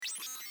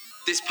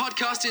This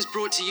podcast is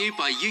brought to you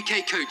by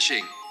UK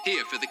Coaching,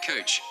 here for the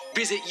coach.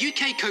 Visit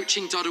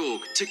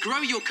ukcoaching.org to grow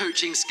your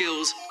coaching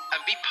skills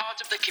and be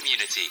part of the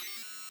community.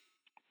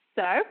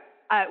 So,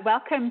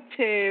 welcome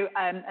to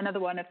another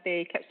one of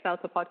the Coach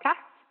Developer podcasts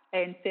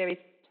in Series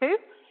 2.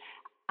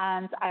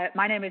 And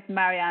my name is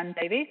Marianne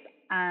Davies,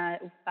 and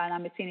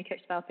I'm a Senior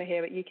Coach Developer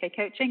here at UK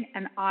Coaching.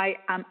 And I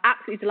am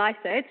absolutely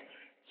delighted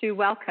to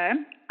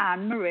welcome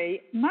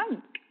Anne-Marie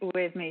Monk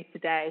with me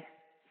today.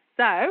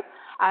 So,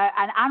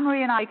 and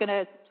Anne-Marie and I are going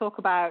to talk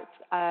about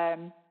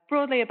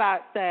broadly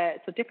about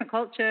so different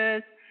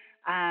cultures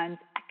and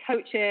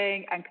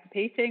coaching and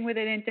competing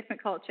within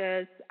different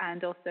cultures,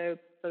 and also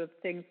sort of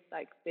things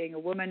like being a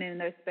woman in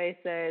those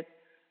spaces.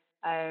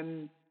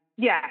 Kind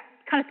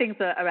of things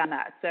around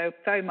that. So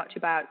very much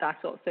about our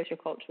sort of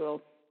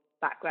social-cultural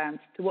background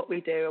to what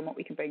we do and what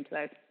we can bring to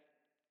those.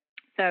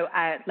 So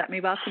let me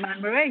welcome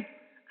Anne-Marie.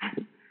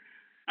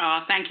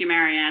 Thank you,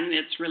 Marianne.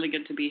 It's really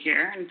good to be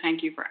here, and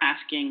thank you for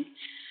asking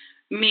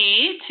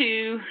me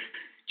to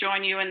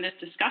join you in this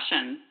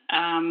discussion.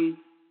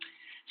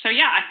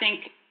 I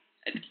think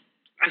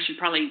I should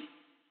probably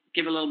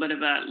give a little bit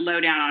of a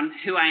lowdown on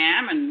who I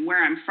am and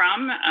where I'm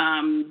from.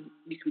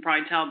 You can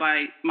probably tell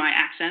by my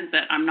accent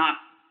that I'm not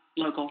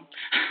local.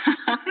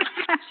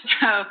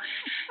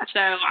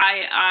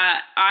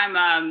 I'm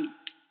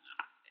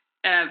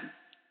a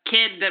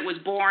kid that was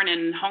born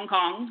in Hong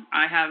Kong.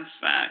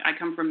 I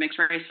come from a mixed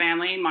race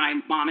family. My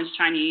mom is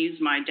Chinese.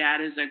 My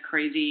dad is a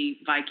crazy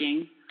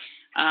Viking.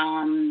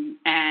 And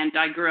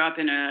I grew up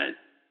in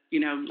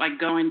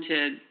going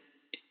to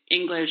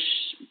English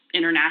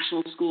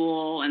international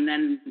school and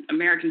then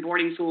American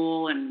boarding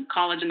school and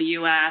college in the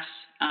U.S.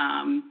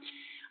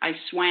 I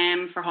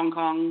swam for Hong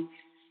Kong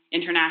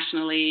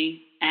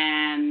internationally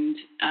and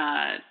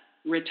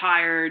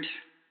retired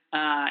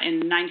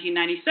in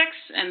 1996,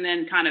 and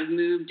then kind of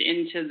moved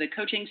into the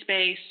coaching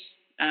space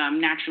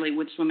naturally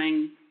with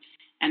swimming,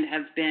 and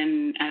I've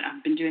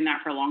been doing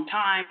that for a long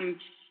time.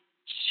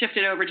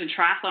 Shifted over to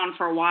triathlon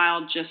for a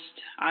while.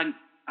 I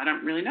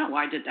don't really know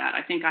why I did that.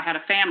 I think I had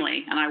a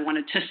family and I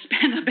wanted to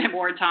spend a bit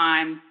more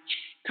time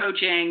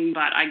coaching,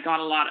 but I got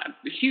a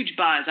huge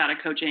buzz out of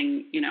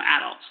coaching,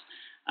 adults.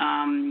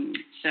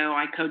 So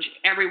I coach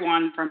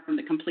everyone from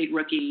the complete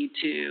rookie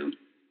to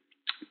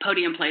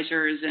podium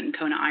placers and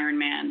Kona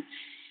Ironman.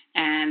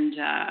 And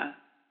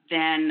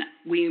then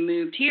we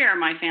moved here.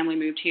 My family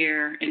moved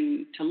here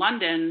to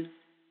London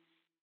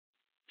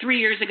 3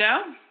 years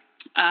ago.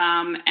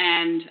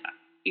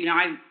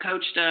 I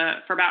coached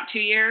for about 2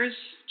 years,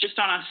 just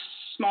on a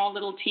small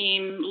little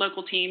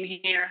local team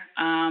here.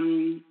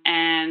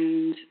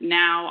 And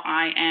now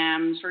I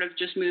am sort of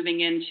just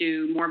moving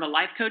into more of a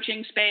life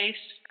coaching space,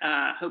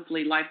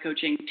 hopefully life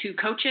coaching to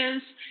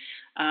coaches,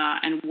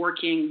 and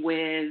working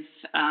with,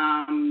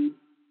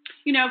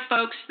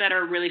 folks that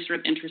are really sort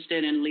of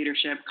interested in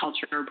leadership,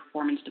 culture,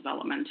 performance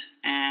development.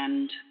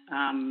 And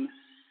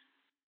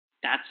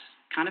that's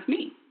kind of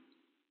me.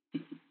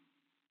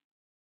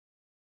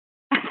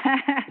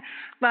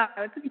 Well,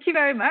 thank you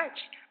very much.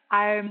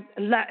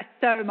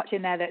 So much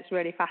in there that's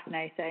really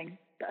fascinating.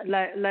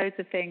 Loads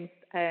of things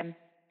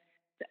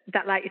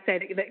that, like you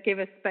say, that give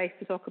us space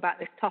to talk about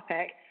this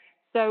topic.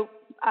 So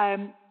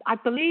I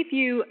believe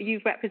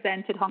you've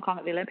represented Hong Kong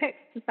at the Olympics.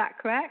 Is that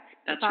correct?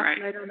 That's right.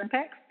 Barcelona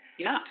Olympics.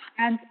 Yeah.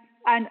 And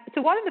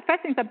so one of the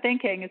first things I'm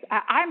thinking is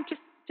I'm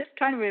just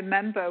trying to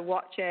remember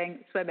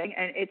watching swimming,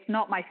 and it's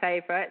not my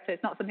favorite, so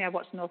it's not something I've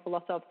watched an awful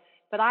lot of.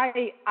 But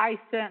I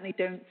certainly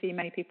don't see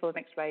many people of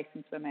mixed race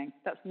in swimming.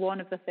 That's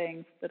one of the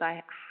things that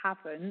I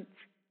haven't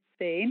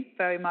seen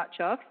very much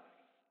of.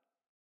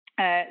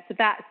 So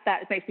that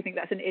makes me think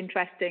that's an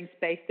interesting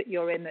space that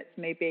you're in that's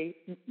maybe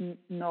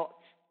not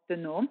the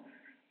norm.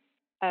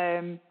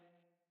 And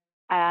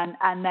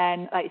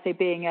then, like you say,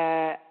 being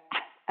a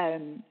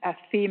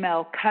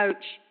female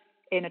coach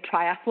in a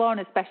triathlon,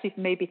 especially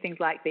maybe things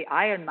like the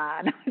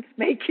Ironman, it's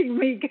making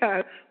me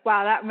go,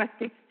 wow, that must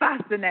be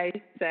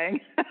fascinating.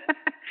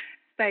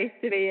 Space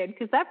to be in,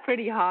 because they're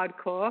pretty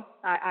hardcore.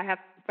 I have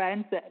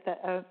friends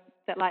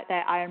that like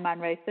their Ironman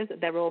races.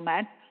 They're all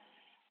men,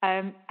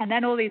 and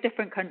then all these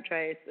different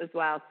countries as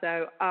well.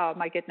 So, oh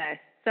my goodness,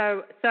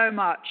 so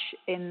much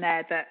in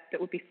there that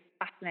would be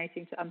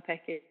fascinating to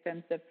unpick in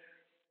terms of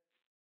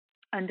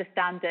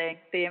understanding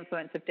the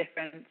influence of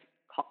different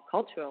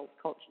culture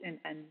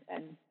and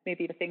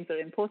maybe the things that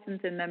are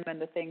important in them and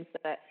the things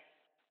that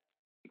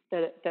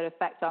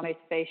affect our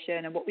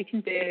motivation and what we can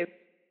do.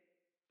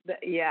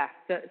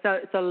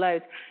 So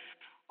loads.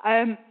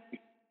 I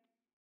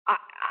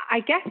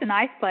guess a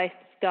nice place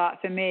to start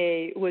for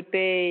me would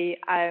be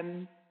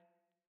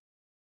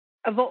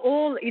of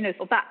all,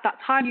 so that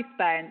time you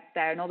spent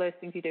there and all those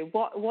things you do.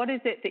 What is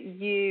it that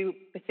you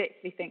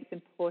particularly think is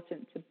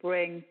important to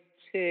bring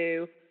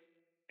to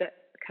the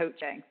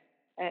coaching?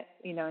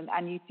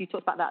 And you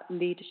talked about that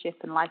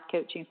leadership and life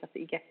coaching stuff that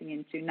you're getting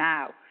into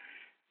now.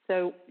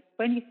 So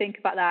when you think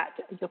about that,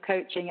 you're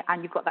coaching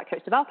and you've got that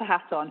coach developer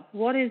hat on,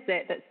 what is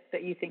it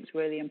that you think is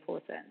really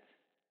important?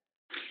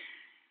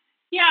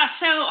 Yeah,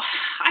 so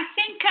I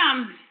think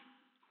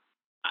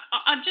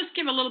I'll just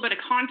give a little bit of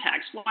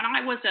context. When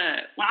I was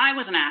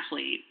an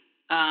athlete,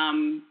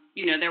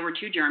 there were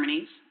two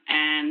Germanys,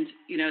 and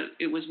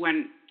it was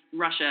when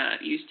Russia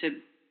used to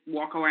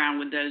walk around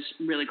with those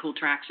really cool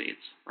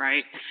tracksuits,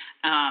 right?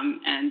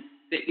 And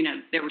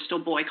there were still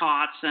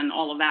boycotts and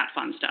all of that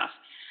fun stuff.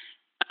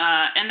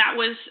 And that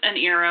was an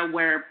era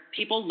where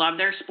people loved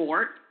their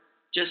sport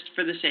just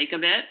for the sake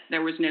of it.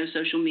 There was no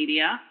social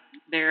media.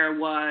 There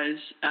was,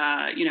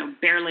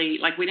 barely,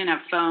 like, we didn't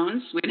have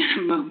phones. We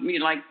didn't have,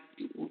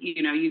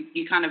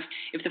 you kind of,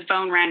 if the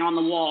phone rang on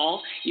the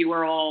wall, you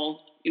were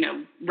all,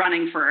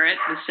 running for it.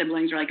 The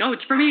siblings were like, oh,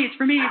 it's for me, it's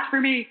for me, it's for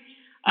me.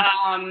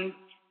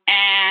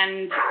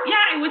 And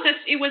yeah,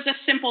 it was a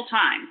simple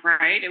time,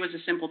 right? It was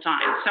a simple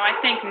time. So I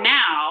think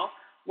now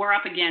we're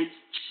up against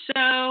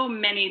so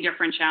many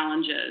different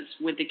challenges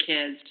with the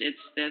kids. It's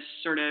this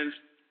sort of,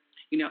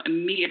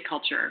 immediate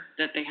culture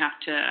that they have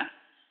to,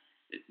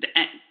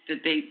 that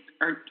they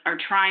are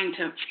trying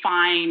to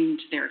find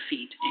their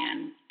feet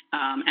in.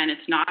 And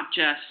it's not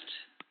just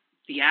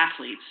the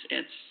athletes,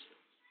 it's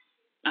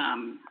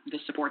the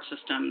support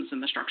systems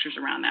and the structures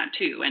around that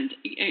too. And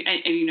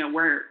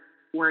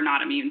we're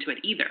not immune to it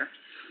either.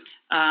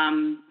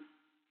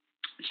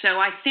 So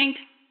I think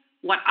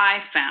what I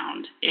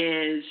found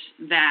is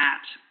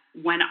that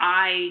when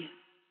I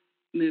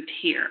moved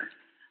here,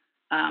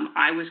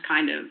 I was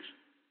kind of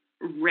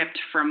ripped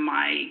from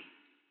my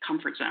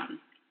comfort zone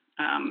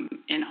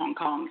in Hong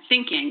Kong,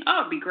 thinking,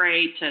 oh, it'd be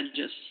great to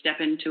just step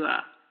into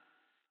a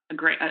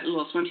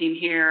little swim team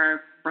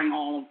here, bring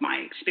all of my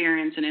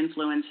experience and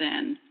influence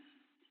in.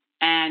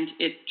 And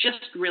it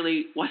just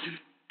really wasn't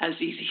as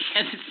easy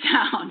as it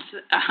sounds.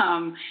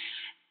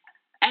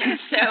 And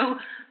so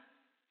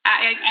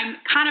I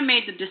kind of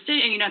made the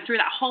decision, through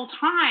that whole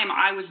time,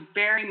 I was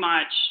very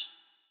much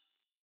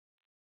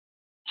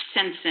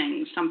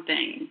sensing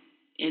something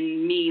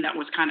in me that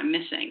was kind of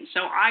missing.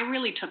 So I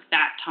really took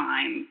that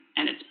time,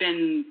 and it's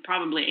been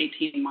probably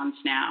 18 months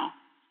now,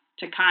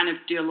 to kind of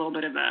do a little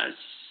bit of a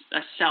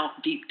self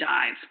deep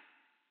dive.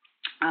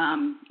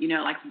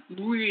 Like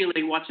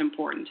really what's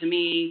important to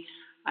me.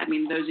 I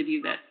mean, those of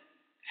you that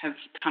have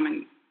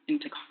come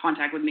into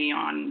contact with me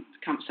on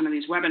some of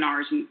these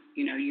webinars, and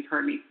you've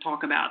heard me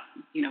talk about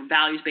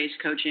values-based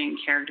coaching,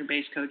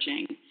 character-based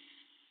coaching,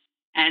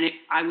 and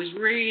I was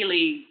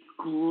really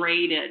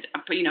graded,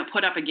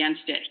 put up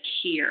against it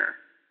here,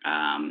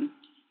 and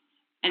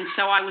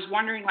so I was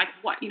wondering, like,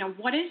 what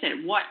is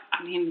it?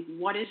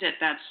 What is it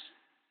that's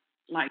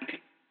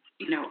like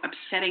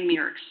upsetting me,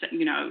 or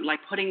like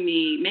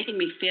making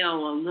me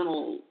feel a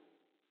little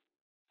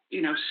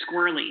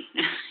squirrely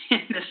in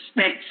this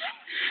space.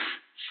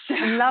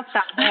 I love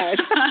that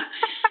word.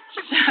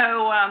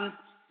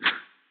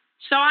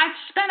 So I've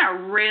spent a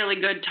really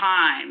good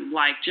time,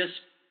 like, just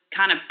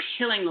kind of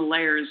peeling the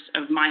layers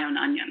of my own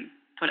onion,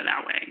 put it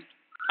that way.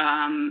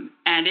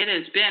 And it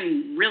has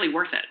been really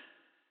worth it.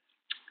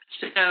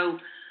 So,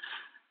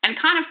 and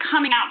kind of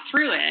coming out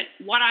through it,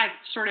 what I've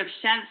sort of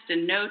sensed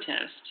and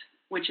noticed,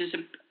 which is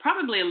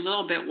probably a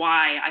little bit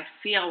why I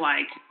feel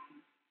like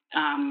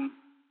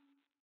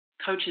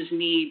coaches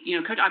need,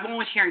 I'm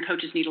always hearing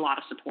coaches need a lot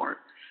of support,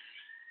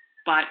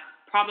 but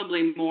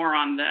probably more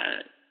on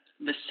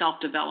the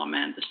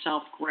self-development, the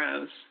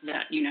self-growth,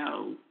 that,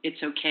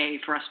 it's okay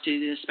for us to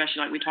do,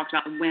 especially like we talked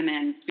about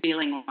women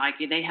feeling like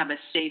they have a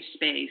safe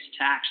space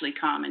to actually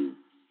come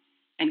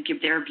and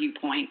give their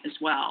viewpoint as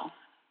well.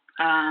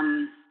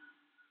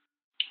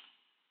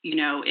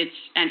 It's,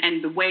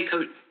 and the way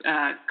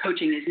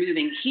coaching is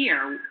moving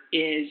here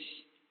is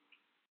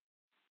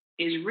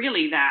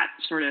really that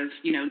sort of,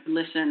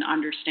 listen,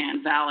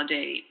 understand,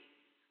 validate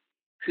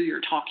who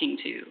you're talking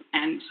to.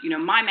 And,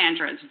 my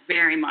mantra is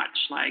very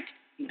much like,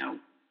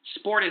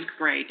 sport is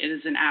great. It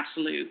is an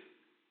absolute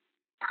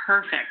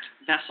perfect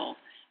vessel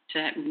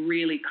to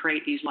really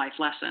create these life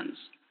lessons.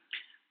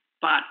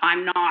 But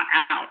I'm not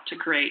out to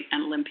create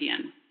an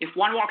Olympian. If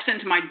one walks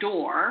into my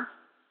door,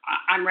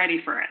 I'm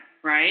ready for it,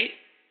 right?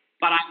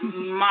 But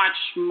I'm much,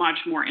 much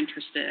more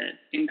interested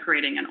in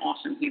creating an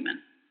awesome human.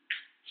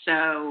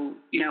 So,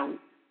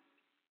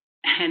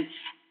 and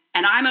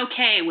I'm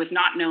okay with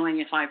not knowing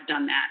if I've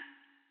done that,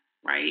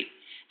 right?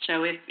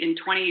 So if in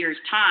 20 years'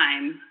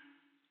 time,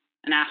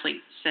 an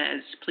athlete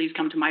says, please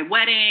come to my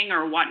wedding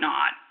or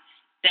whatnot,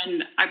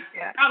 then I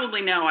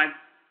probably know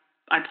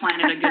I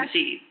planted a good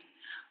seed.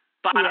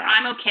 But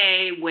I'm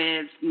okay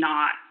with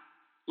not,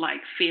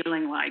 like,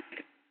 feeling like,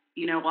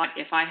 what,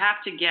 if I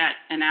have to get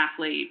an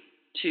athlete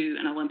to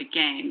an Olympic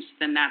Games,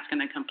 then that's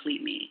going to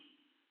complete me.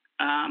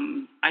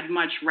 I'd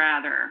much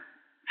rather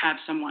have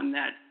someone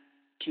that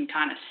can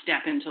kind of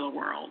step into the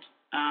world,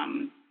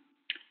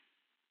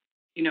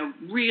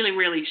 really,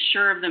 really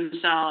sure of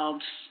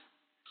themselves,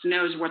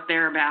 knows what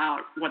they're about,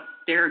 what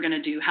they're going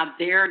to do, how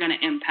they're going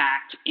to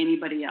impact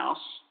anybody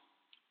else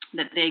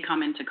that they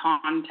come into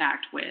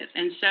contact with.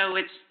 And so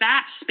it's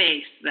that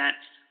space that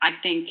I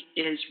think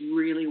is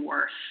really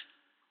worth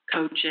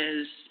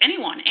coaches,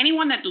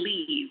 anyone that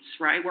leads,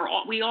 right?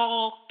 We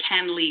all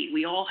can lead.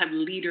 We all have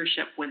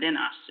leadership within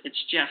us.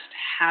 It's just,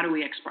 how do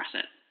we express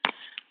it?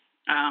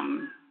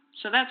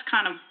 So that's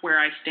kind of where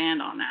I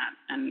stand on that.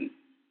 And,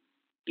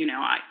 you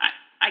know, I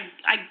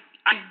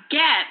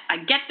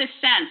get the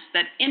sense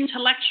that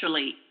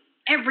intellectually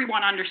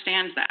everyone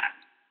understands that.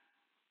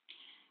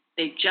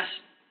 They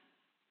just,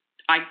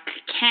 I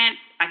can't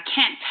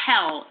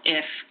tell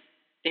if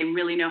they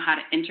really know how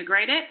to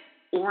integrate it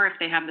or if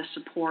they have the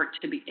support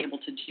to be able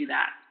to do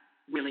that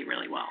really,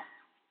 really well.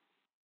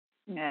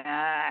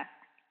 Yeah,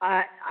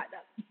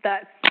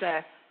 that's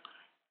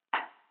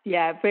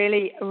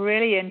really,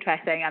 really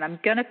interesting. And I'm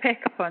going to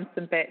pick up on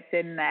some bits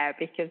in there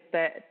because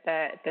there's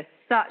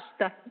stuff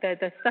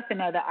in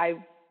there that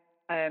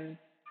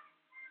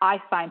I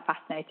find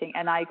fascinating,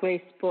 and I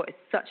agree. Sport is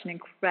such an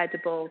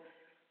incredible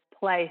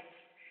place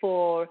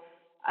for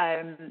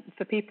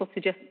people to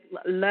just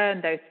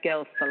learn those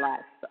skills for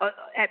life,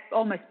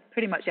 almost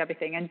pretty much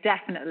everything, and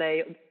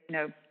definitely, you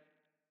know,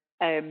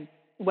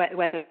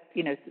 whether,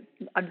 you know,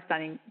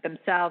 understanding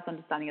themselves,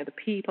 understanding other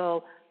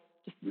people,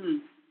 just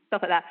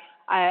stuff like that.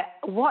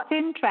 What's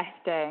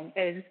interesting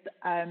is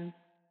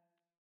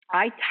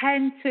I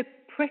tend to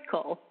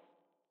prickle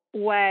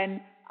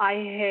when I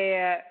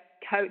hear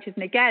coaches,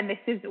 and again,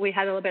 we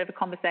had a little bit of a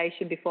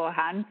conversation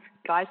beforehand,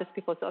 guys, just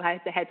before sort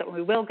of the heads up, and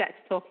we will get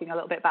to talking a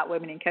little bit about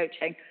women in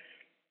coaching.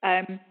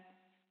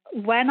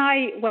 When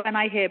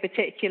I hear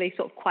particularly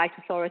sort of quite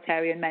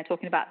authoritarian men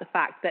talking about the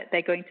fact that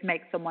they're going to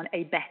make someone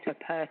a better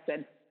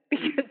person,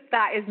 because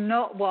that is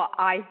not what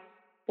I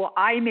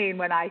mean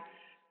when I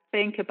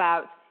think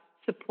about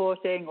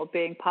supporting or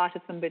being part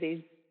of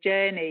somebody's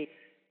journey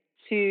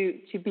to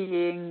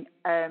being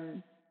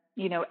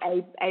you know,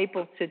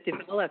 able to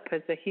develop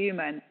as a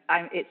human.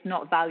 It's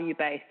not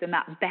value-based, and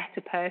that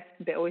better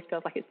person bit always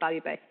feels like it's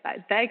value-based.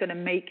 That they're going to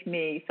make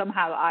me,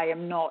 somehow I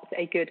am not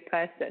a good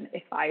person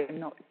if I am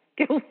not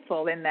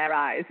skillful in their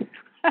eyes.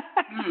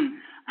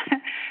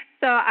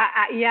 So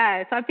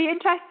so I'd be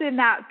interested in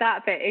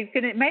that bit.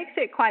 It makes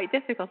it quite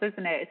difficult,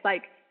 isn't it? It's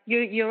like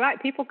you're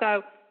right. People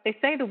they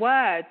say the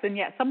words, and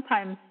yet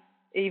sometimes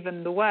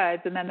even the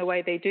words and then the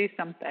way they do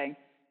something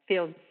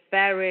feels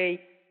very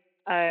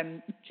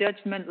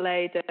judgment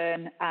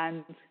laden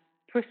and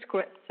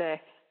prescriptive,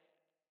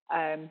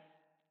 and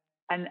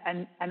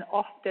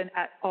often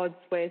at odds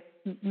with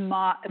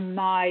my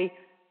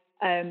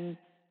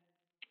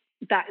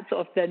that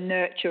sort of the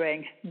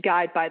nurturing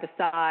guide by the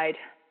side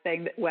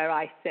thing where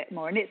I sit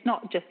more. And it's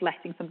not just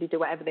letting somebody do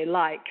whatever they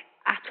like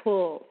at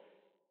all,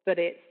 but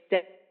it's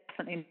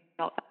definitely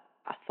not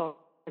that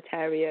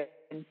authoritarian,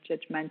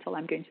 judgmental,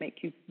 I'm going to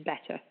make you a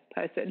better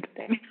person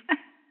thing.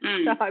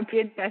 So I'd be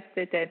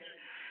interested in.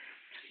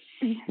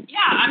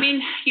 Yeah, I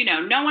mean, you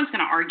know, no one's going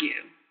to argue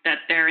that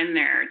they're in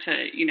there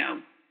to, you know,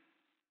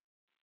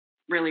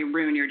 really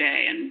ruin your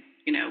day and,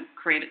 you know,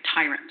 create a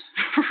tyrant,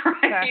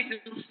 right?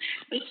 Yeah.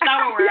 It's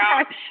not what we're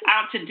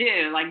out to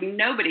do. Like,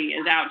 nobody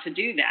is out to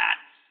do that.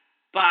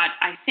 But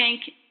I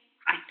think,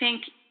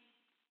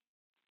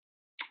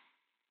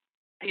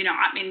 you know,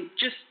 I mean,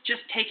 just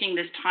taking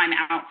this time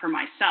out for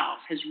myself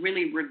has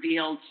really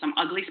revealed some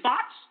ugly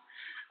spots,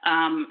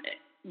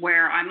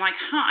 where I'm like,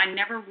 I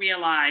never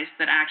realized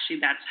that actually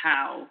that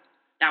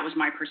was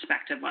my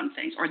perspective on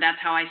things, or that's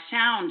how I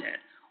sounded,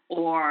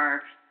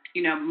 or,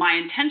 you know, my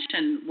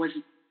intention was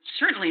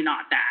certainly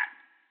not that,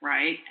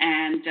 right?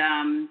 And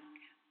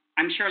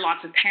I'm sure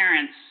lots of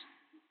parents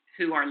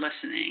who are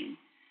listening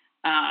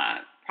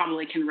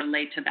probably can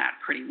relate to that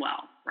pretty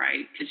well,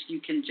 right? Because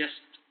you can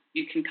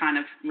kind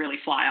of really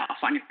fly off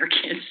on your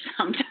kids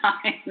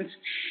sometimes.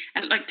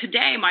 And like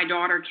today, my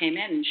daughter came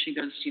in and she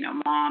goes, you know,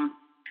 Mom,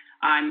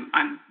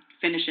 I'm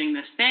finishing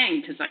this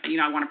thing because, you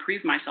know, I want to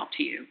prove myself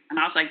to you. And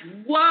I was like,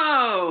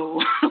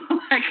 whoa,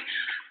 like,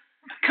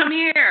 come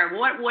here.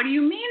 What do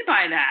you mean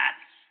by that?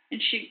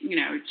 And she, you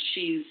know,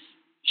 she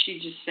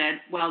just said,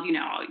 well, you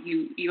know,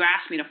 you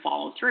asked me to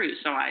follow through,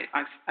 so I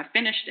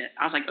finished it.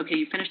 I was like, okay,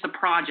 you finished the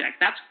project.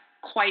 That's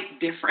quite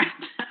different.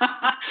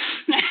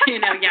 You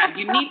know, yeah,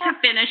 you need to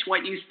finish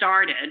what you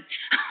started.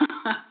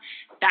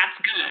 That's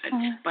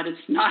good, but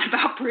it's not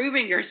about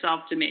proving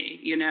yourself to me.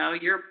 You know,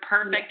 you're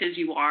perfect as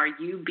you are.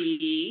 You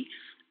be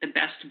the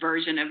best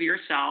version of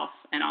yourself,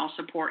 and I'll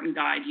support and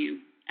guide you.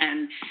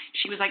 And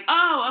she was like,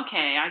 oh,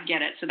 okay, I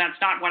get it. So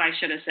that's not what I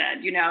should have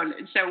said, you know.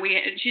 So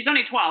she's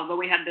only 12, but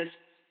we had this,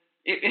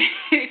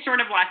 it sort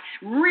of like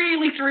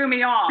really threw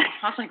me off.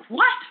 I was like,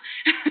 what?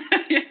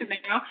 You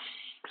know?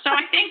 So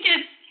I think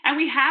and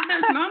we have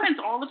those moments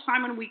all the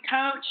time when we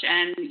coach,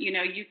 and, you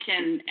know,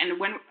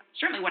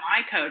 certainly when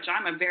I coach,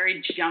 I'm a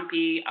very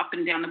jumpy, up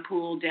and down the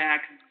pool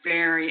deck,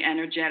 very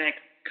energetic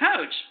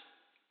coach.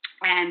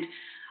 And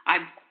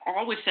I've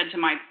always said to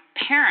my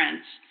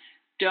parents,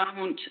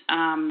 don't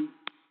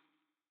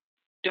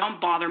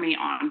bother me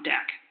on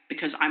deck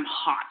because I'm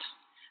hot.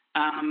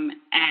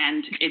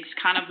 And it's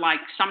kind of like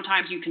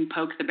sometimes you can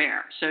poke the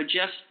bear. So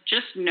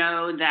just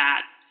know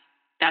that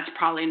that's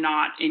probably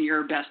not in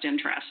your best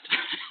interest.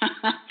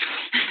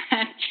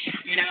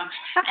 You know,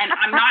 and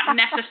I'm not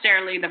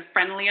necessarily the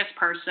friendliest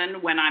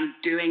person when I'm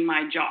doing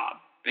my job.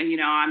 And, you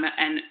know,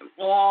 and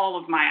all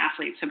of my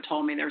athletes have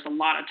told me there's a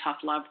lot of tough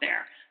love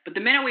there. But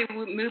the minute we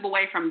move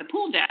away from the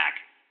pool deck,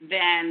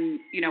 then,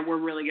 we're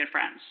really good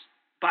friends.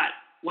 But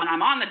when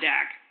I'm on the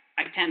deck,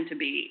 I tend to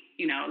be,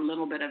 a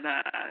little bit of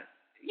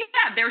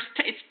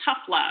it's tough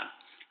love.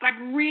 But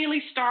I've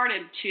really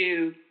started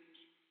to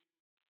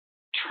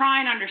try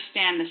and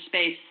understand the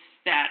space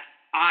that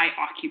I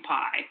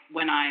occupy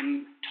when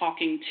I'm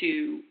talking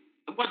to,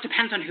 well, it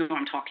depends on who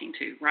I'm talking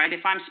to, right?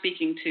 If I'm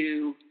speaking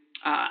to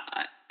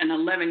an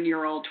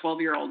 11-year-old,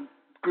 12-year-old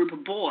group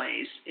of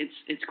boys,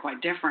 it's quite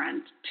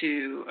different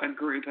to a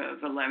group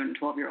of 11,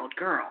 12-year-old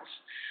girls.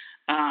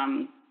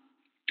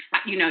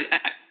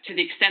 To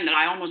the extent that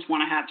I almost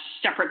want to have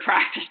separate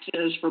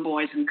practices for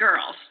boys and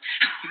girls,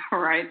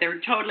 right? They're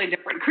totally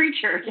different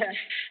creatures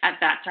at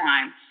that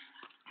time.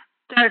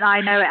 Don't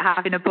I know it,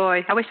 having a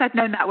boy? I wish I'd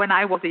known that when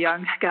I was a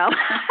young girl.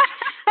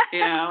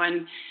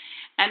 And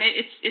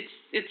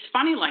it's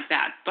funny like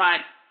that.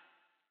 But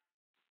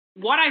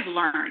what I've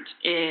learned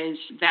is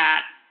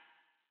that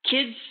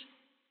kids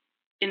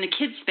in the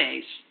kid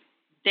space,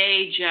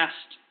 they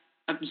just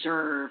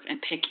observe and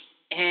pick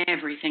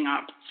everything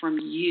up from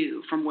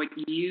you, from what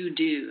you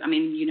do. I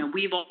mean,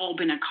 we've all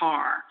been in a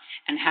car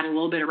and had a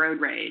little bit of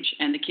road rage,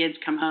 and the kids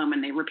come home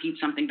and they repeat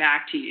something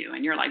back to you,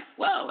 and you're like,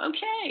 whoa,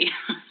 okay.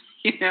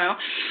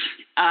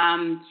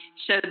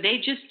 So they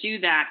just do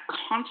that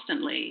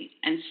constantly.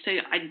 And so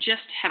I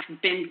just have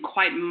been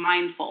quite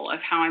mindful of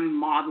how I'm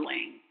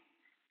modeling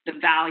the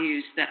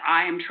values that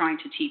I am trying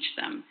to teach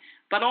them,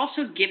 but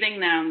also giving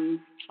them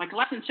like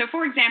lessons. So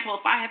for example,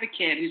 if I have a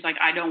kid who's like,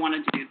 I don't want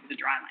to do the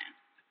dry land,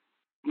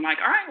 I'm like,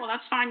 all right, well,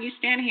 that's fine. You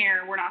stand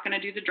here. We're not going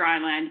to do the dry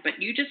land, but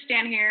you just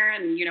stand here,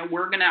 and I'm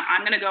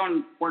going to go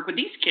and work with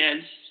these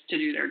kids to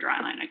do their dry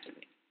land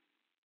activity.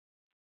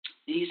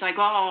 And he's like,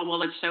 oh,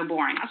 well, it's so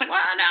boring. I was like,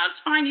 well, no,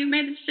 it's fine. You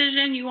made the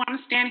decision. You want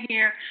to stand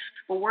here.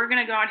 Well, we're going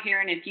to go out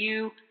here, and if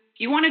you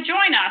want to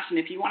join us, and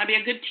if you want to be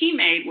a good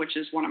teammate, which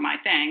is one of my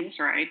things,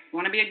 right? You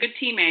want to be a good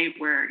teammate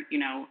where,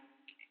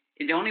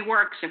 it only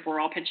works if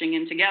we're all pitching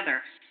in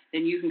together,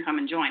 then you can come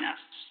and join us.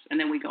 And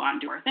then we go out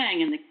and do our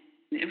thing. And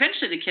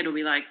eventually the kid will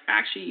be like,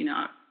 actually,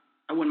 I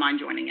wouldn't mind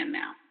joining in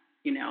now,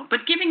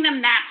 but giving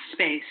them that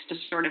space to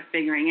sort of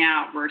figuring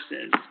out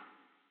versus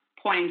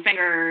pointing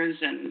fingers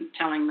and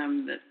telling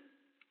them that,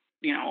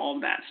 all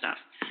of that stuff.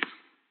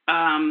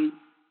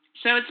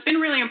 So it's been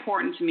really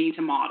important to me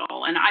to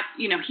model. And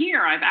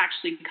here I've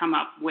actually come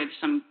up with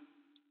some,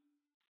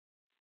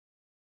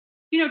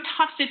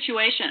 tough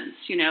situations.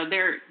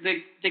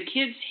 The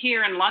kids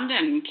here in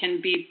London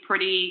can be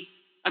pretty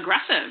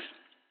aggressive.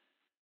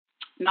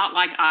 Not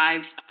like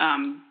I've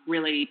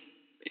really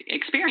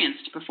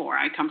experienced before.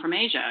 I come from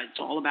Asia. It's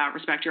all about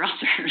respect your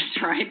elders,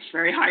 right? It's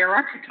very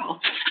hierarchical.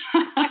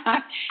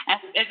 And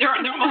they're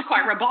almost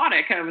quite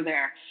robotic over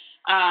there.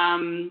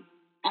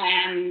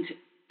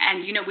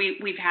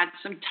 We've had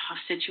some tough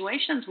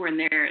situations where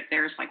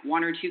there's like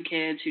one or two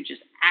kids who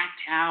just act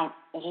out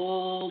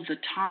all the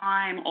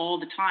time,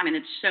 and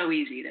it's so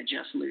easy to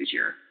just lose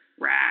your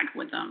rag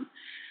with them.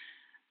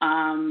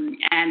 And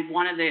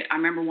I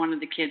remember one of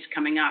the kids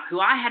coming up who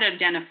I had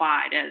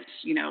identified as,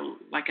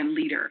 like a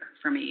leader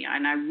for me.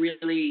 And I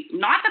really,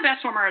 not the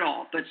best swimmer at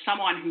all, but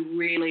someone who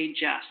really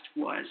just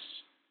was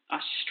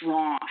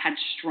had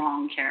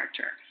strong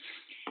character.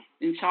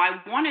 And so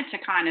I wanted to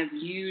kind of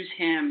use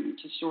him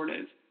to sort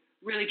of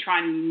really try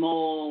and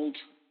mold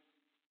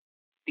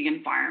the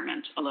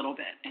environment a little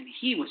bit. And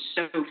he was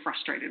so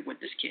frustrated with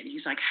this kid.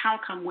 He's like, how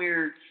come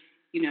we're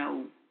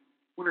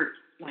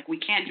like, we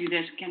can't do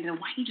this, we can't do that.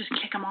 Why don't you just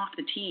kick him off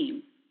the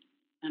team?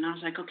 And I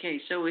was like,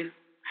 okay, so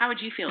how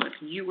would you feel if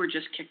you were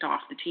just kicked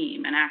off the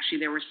team and actually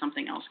there was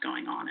something else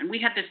going on? And we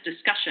had this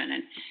discussion,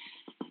 and,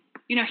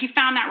 he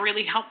found that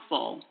really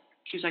helpful.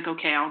 He was like,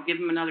 okay, I'll give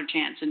him another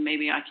chance, and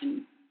maybe I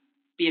can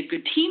be a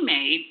good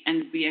teammate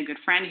and be a good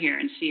friend here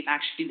and see if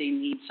actually they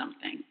need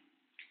something.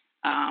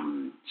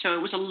 So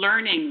it was a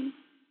learning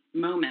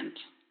moment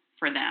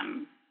for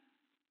them.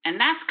 And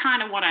that's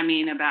kind of what I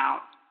mean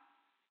about,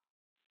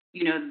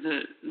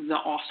 the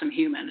awesome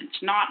human.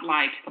 It's not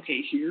like,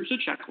 okay, here's a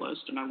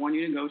checklist and I want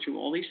you to go through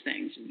all these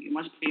things, and you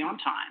must be on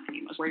time, and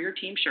you must wear your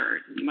team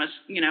shirt, and you must,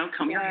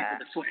 comb your hair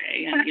this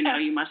way, and,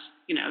 you must,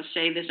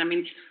 say this. I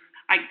mean,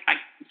 I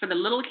for the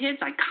little kids,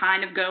 I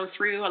kind of go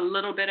through a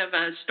little bit of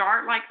a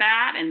start like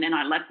that, and then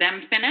I let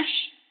them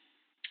finish.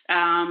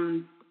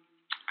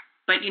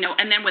 But,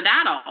 and then with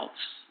adults,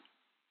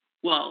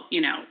 well,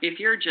 if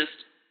you're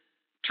just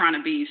trying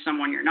to be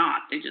someone you're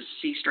not, they just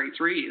see straight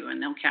through you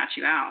and they'll catch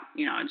you out,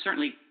 and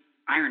certainly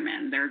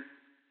Ironmen, they're,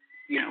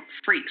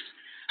 freaks.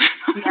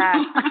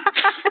 Yeah.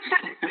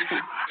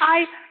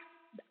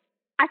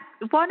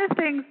 One of the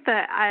things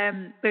that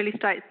really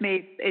strikes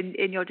me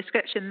in your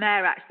description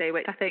there, actually,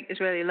 which I think is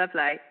really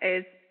lovely,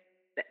 is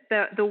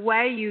the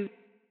way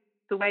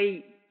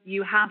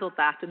you handled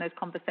that in those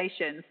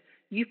conversations.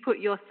 You put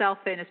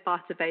yourself in as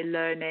part of a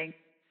learning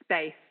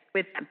space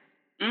with them.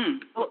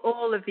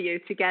 All of you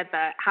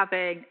together,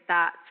 having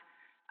that,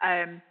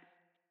 trying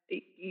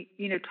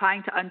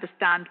to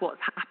understand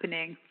what's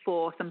happening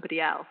for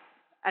somebody else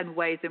and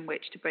ways in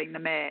which to bring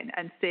them in,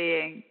 and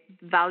seeing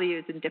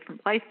values in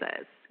different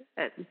places.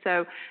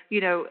 So,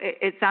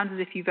 it sounds as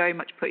if you very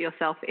much put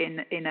yourself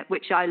in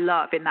which I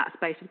love, in that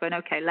space of going,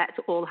 okay, let's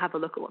all have a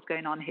look at what's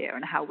going on here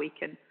and how we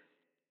can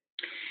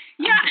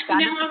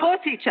understand and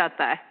support each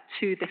other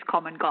to this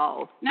common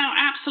goal. No,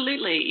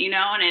 absolutely.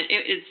 And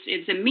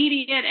it's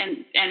immediate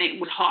and it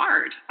was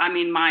hard. I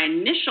mean, my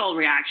initial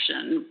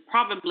reaction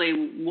probably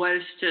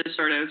was to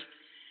sort of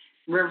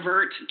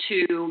revert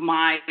to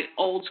my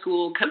old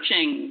school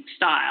coaching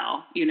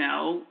style,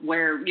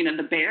 where,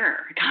 the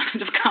bear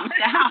kind of comes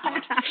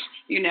out,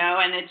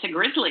 and it's a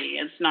grizzly.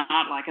 It's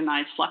not like a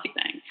nice fluffy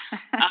thing.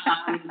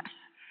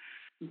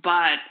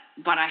 But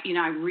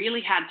I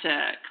really had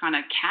to kind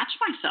of catch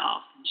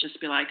myself and just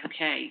be like,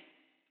 okay,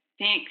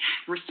 think,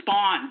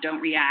 respond, don't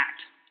react.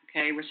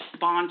 Okay,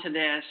 respond to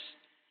this,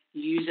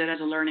 use it as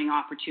a learning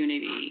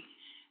opportunity.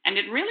 And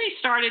it really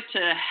started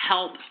to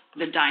help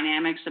the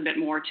dynamics a bit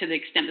more, to the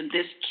extent that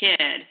this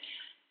kid,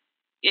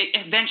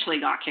 it eventually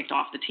got kicked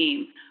off the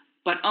team,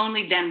 but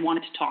only then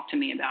wanted to talk to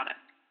me about it.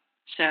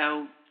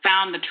 So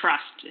found the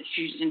trust.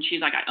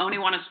 She's like, I only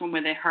want to swim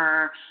with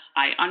her.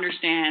 I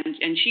understand.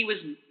 And she was,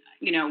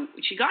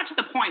 she got to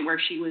the point where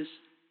she was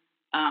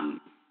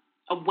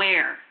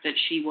aware that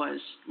she was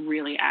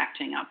really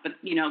acting up, but,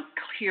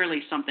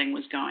 clearly something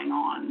was going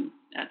on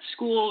at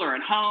school or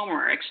at home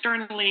or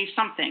externally.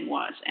 Something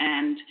was,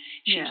 and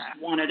she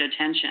just wanted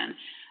attention.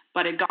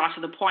 But it got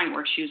to the point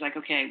where she was like,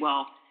 okay,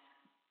 well,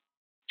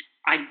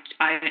 I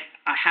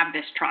have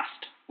this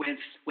trust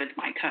with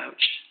my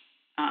coach.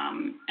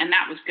 And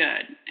that was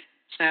good.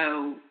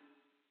 So,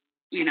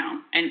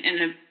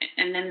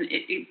 and then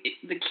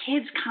the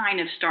kids kind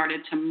of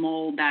started to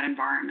mold that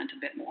environment a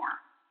bit more,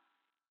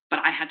 but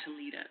I had to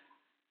lead it.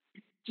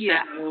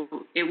 Yeah.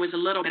 So it was a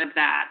little bit of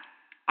that.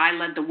 I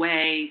led the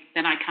way,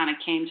 then I kind of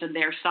came to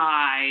their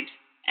side,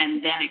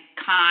 and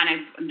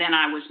then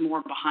I was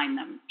more behind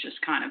them,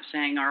 just kind of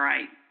saying, all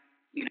right,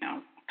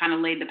 kind of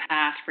laid the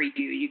path for you.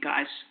 You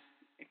guys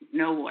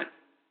know what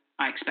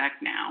I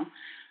expect now.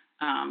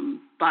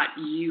 But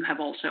you have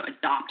also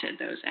adopted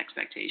those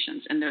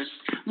expectations and those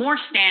more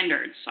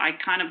standards. I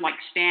kind of like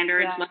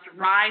standards. Yeah. Let's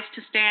rise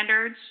to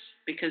standards,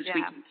 because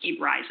we can keep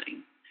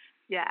rising.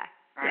 Yeah.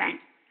 Right.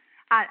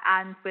 Yeah.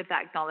 And with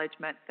that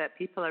acknowledgement that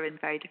people are in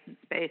very different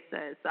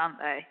spaces, aren't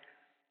they?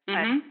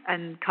 Mm-hmm.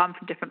 And come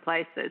from different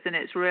places. And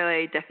it's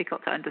really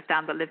difficult to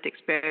understand the lived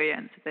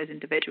experience of those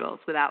individuals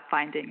without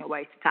finding a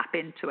way to tap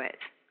into it.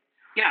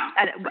 Yeah.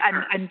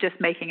 And just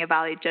making a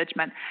valid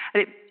judgment.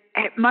 And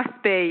it must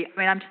be,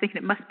 I'm just thinking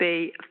it must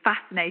be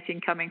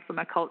fascinating coming from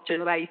a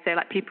culture where you say,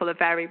 like, people are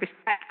very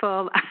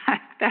respectful of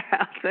their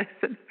elders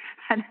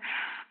and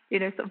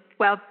sort of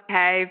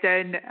well-behaved,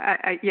 and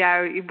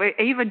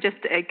even just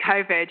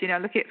COVID,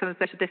 looking at some of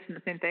the social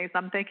distancing things,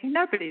 I'm thinking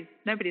nobody's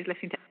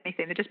listening to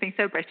anything. They're just being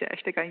so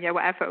British. They're going, yeah,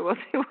 whatever, we'll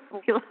do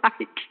what we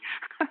like.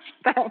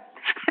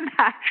 And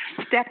that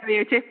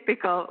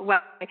stereotypical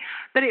way.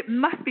 But it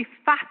must be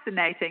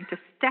fascinating to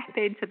step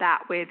into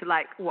that with,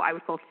 like, what I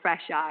would call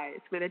fresh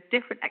eyes, with a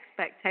different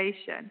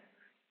expectation.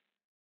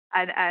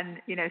 And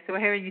so we're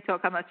hearing you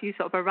talk how much you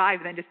sort of arrive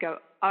and then just go,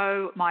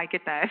 oh my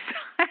goodness,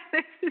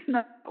 this is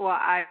not what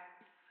I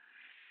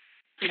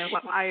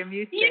am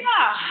used to.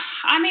 Yeah,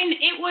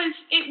 it was,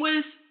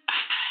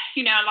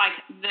 like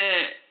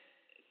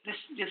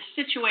the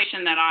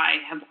situation that I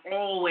have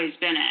always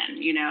been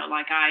in.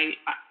 Like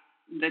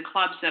the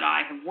clubs that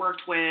I have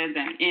worked with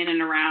and in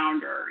and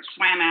around or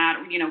swam at,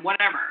 or,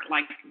 whatever,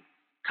 like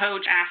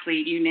coach,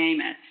 athlete, you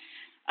name it.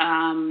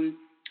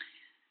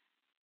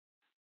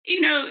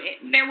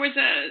 There was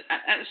a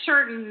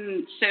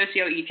certain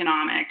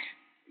socioeconomic,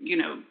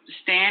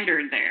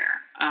 standard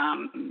there.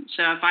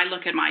 So if I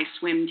look at my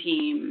swim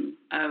team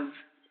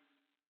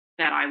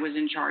that I was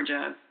in charge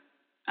of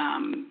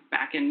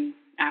back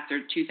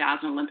after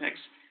 2000 Olympics,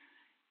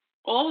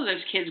 all of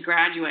those kids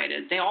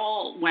graduated. They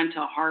all went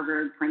to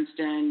Harvard,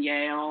 Princeton,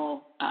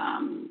 Yale,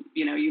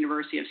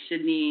 University of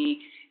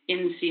Sydney,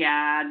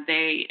 INSEAD.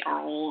 They are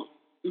all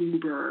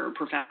uber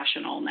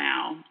professional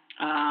now.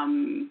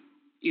 And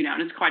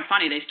it's quite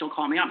funny. They still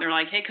call me up. They're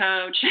like, "Hey,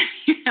 coach,"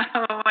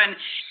 and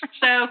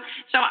so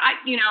I,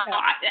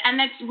 and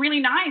that's really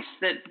nice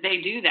that they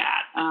do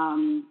that.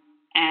 And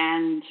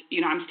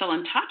I'm still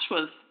in touch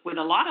with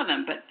a lot of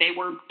them, but they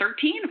were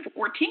 13,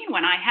 14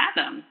 when I had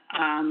them.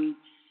 And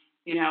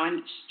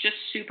it's just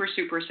super,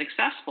 super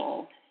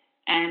successful.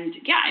 And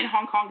yeah, in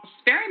Hong Kong,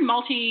 it's very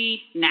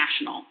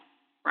multinational,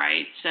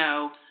 right?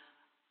 So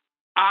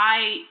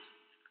I'm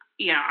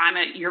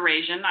a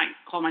Eurasian. I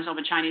call myself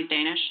a Chinese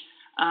Danish.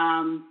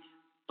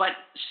 But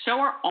so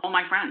are all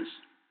my friends,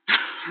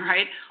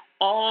 right?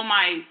 All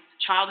my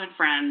childhood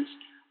friends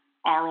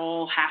are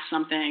all half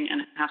something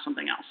and half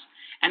something else.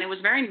 And it was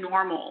very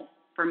normal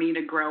for me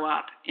to grow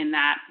up in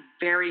that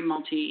very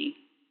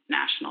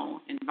multinational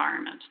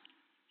environment.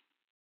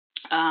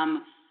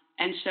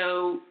 And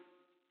so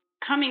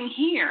coming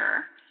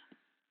here,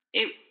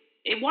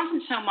 it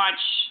wasn't so much,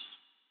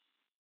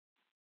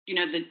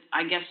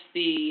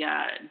 the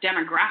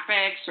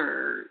demographics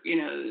or,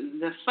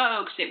 the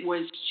folks. It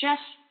was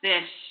just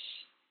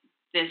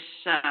this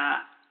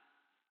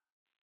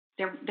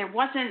there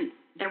wasn't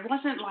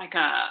like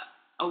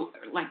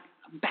like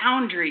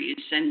boundaries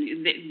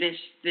and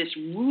this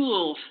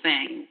rules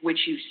thing,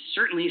 which you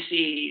certainly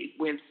see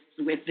with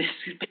this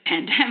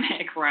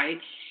pandemic,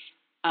 right?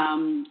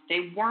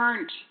 They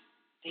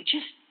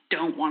just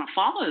don't want to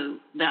follow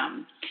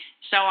them.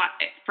 So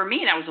for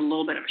me, that was a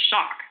little bit of a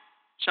shock.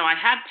 So I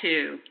had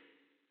to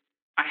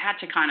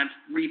kind of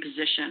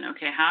reposition.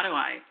 Okay, how do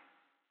I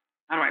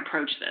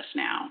approach this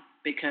now?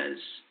 Because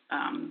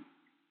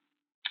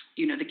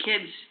the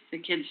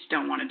kids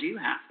don't want to do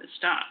half this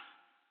stuff.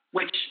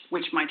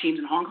 Which my teams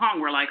in Hong Kong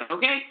were like,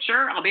 okay,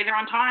 sure, I'll be there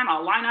on time.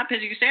 I'll line up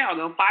as you say. I'll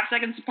go 5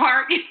 seconds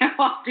apart.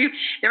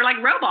 They're like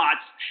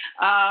robots,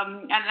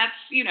 and that's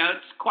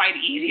it's quite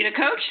easy to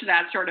coach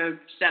that sort of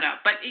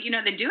setup. But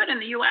they do it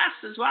in the U.S.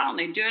 as well, and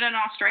they do it in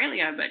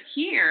Australia. But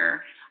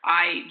here,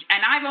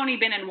 I've only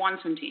been in one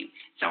swim team,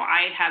 so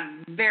I have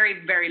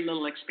very, very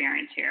little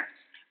experience here.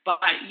 But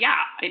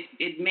yeah,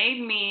 it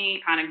made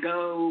me kind of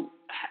go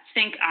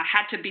think I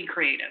had to be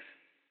creative.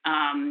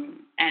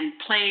 And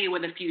play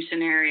with a few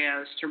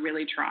scenarios to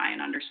really try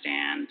and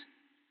understand,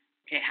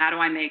 okay, how do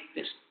I make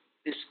this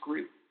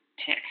group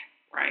tick,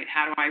 right?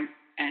 How do I,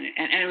 and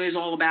it was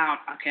all about,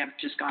 okay, I've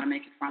just got to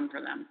make it fun for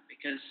them,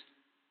 because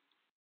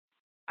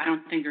I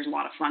don't think there's a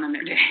lot of fun in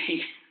their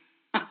day,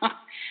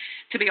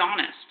 to be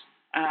honest,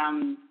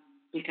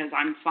 because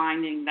I'm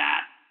finding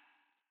that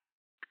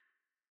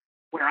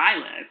where I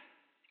live,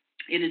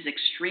 it is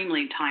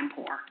extremely time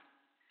poor.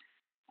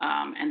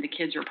 And the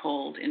kids are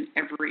pulled in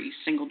every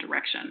single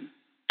direction.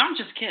 Not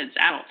just kids,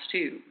 adults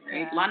too.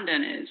 Right? Yeah.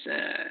 London is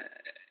an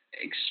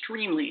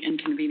extremely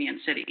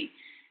inconvenient city,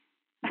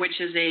 which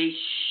is a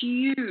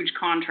huge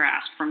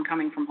contrast from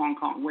coming from Hong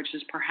Kong, which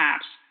is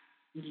perhaps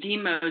the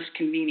most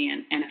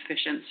convenient and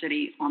efficient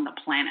city on the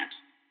planet.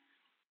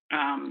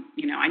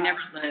 I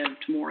never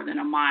lived more than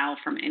a mile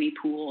from any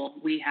pool.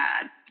 We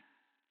had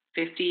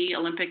 50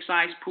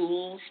 Olympic-sized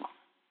pools.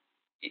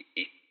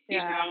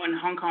 And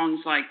Hong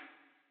Kong's like,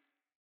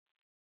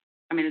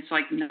 it's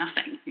like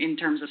nothing in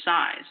terms of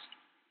size.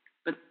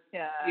 But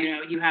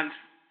you have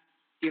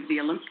the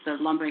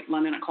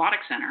London Aquatic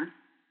Center,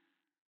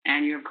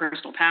 and you have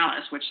Crystal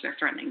Palace, which they're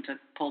threatening to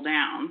pull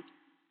down.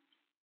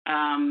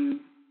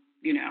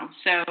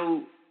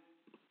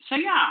 So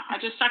yeah,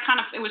 it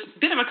was a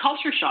bit of a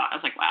culture shock. I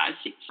was like, wow, I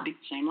speak the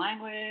same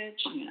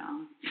language, but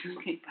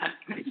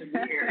it's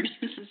weird.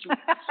 This is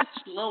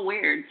a little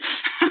weird.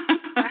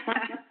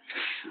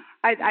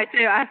 I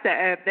do. I have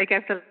to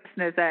give the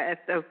listeners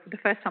the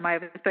first time I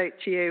ever spoke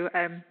to you,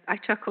 I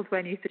chuckled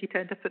when you said you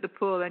turned up at the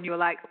pool and you were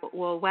like,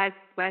 well, where's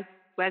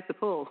the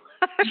pool?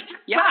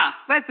 Yeah.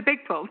 Where's the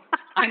big pool?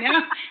 I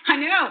know.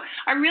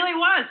 I really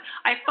was.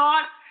 I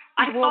thought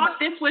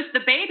this was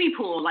the baby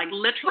pool, like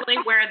literally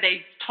where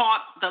they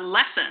taught the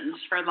lessons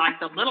for like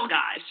the little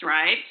guys,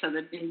 right? So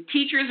the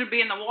teachers would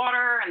be in the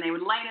water and they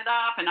would line it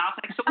up, and I was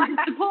like, so where's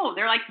the pool?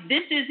 They're like,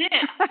 this is it.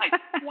 I was like,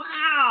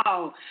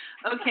 wow.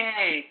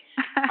 Okay.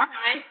 All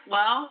right.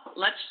 Well,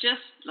 let's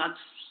just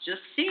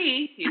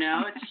see.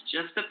 It's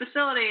just a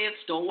facility.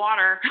 It's still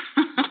water.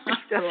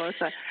 It's still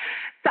water.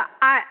 So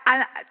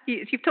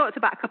you've talked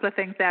about a couple of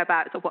things there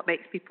about sort of what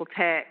makes people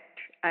tick,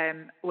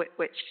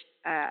 which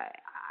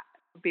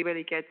would be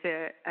really good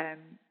to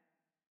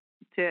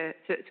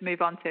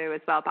move on to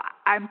as well. But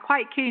I'm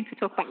quite keen to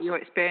talk about your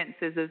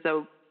experiences as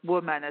a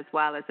woman as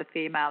well as a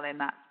female in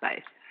that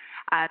space,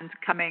 and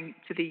coming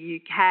to the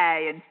UK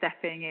and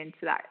stepping into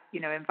that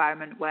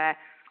environment where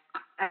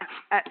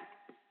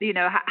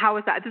how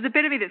was that? There's a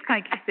bit of me that's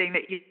kind of guessing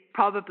that you're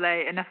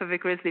probably enough of a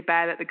grizzly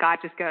bear that the guy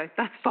just goes,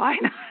 that's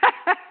fine.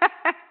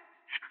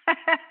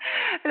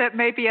 That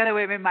maybe other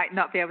women might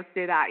not be able to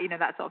do that,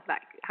 that sort of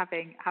like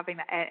having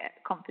that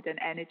confident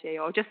energy,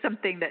 or just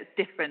something that's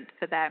different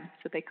for them,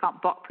 so they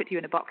can't put you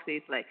in a box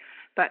easily.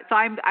 But so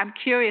I'm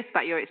curious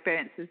about your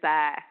experiences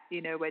there,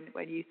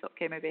 when you sort of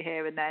came over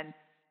here, and then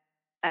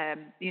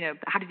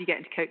how did you get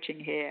into coaching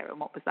here, and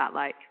what was that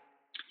like?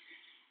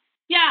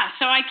 Yeah,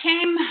 so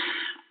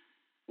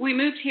we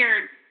moved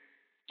here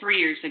 3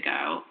 years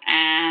ago,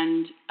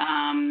 and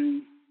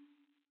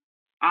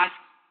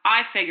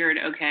I figured,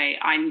 okay,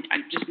 I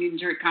just need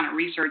to kind of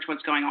research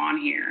what's going on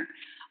here.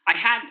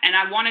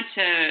 I wanted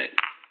to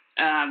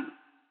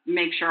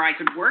make sure I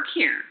could work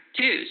here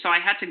too. So I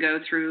had to go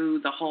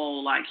through the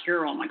whole, like, here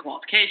are all my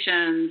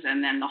qualifications,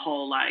 and then the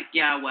whole, like,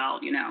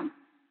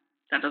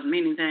 that doesn't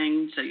mean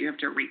anything, so you have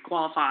to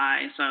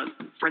requalify. So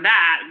for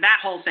that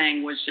whole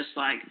thing was just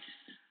like,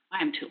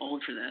 I am too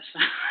old for this.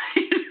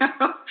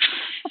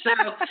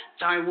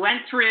 So I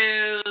went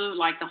through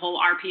like the whole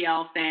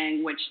RPL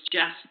thing, which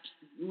just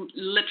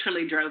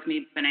literally drove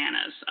me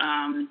bananas.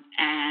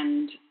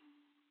 And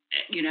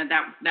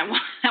that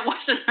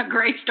wasn't a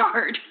great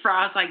start.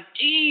 I was like,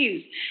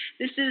 geez,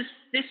 this is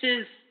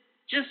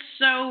just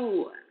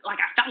so, like,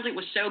 I felt it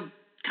was so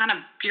kind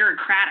of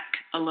bureaucratic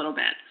a little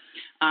bit,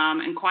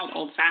 and quite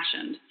old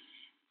fashioned.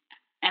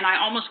 And I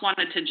almost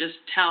wanted to just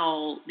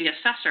tell the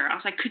assessor, I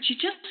was like, could you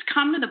just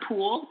come to the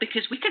pool?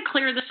 Because we could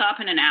clear this up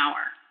in an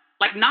hour.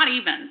 Like, not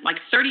even, like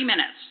 30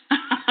 minutes.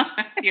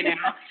 You know,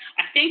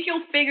 I think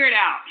you'll figure it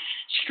out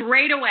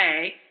straight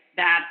away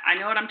that I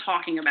know what I'm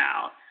talking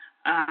about,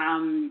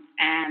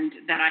 and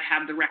that I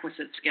have the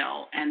requisite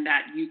skill, and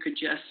that you could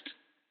just,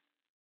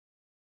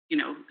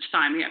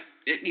 sign me up,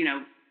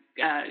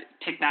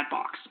 tick that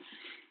box.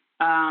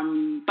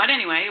 But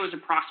anyway, it was a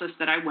process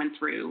that I went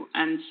through.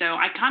 And so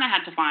I kind of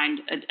had to find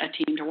a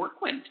team to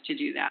work with to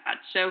do that.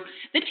 So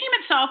the team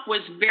itself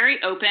was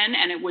very open,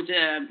 and it was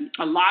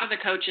a lot of the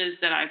coaches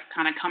that I've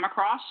kind of come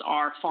across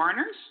are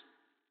foreigners.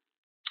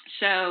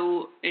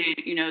 So,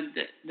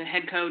 the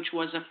head coach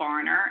was a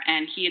foreigner,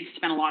 and he had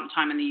spent a lot of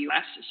time in the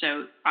U.S.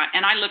 So,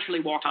 I literally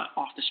walked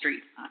off the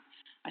street.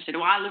 I said,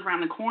 well, I live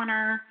around the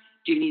corner.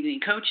 Do you need any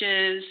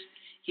coaches?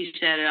 He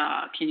said,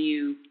 do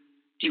you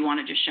want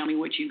to just show me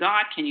what you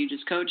got? Can you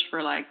just coach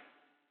for like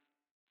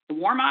the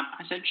warm up?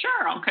 I said,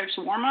 sure, I'll coach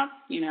the warm up,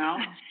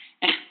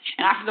 And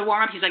after the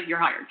warm up, he's like, you're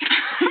hired.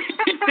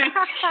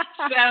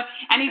 So,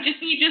 and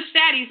he just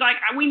said, he's like,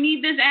 we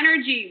need this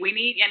energy.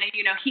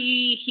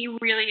 He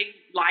really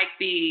liked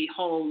the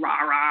whole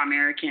rah-rah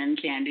American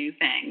can-do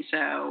thing.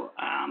 So,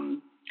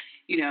 and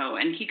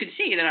he could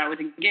see that I was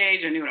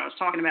engaged. I knew what I was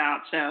talking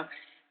about. So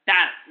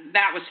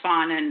that was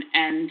fun.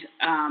 And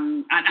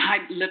I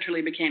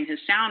literally became his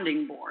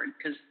sounding board,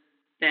 because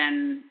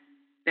then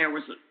there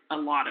was a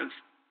lot of,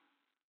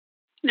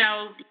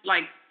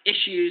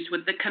 issues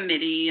with the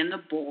committee and the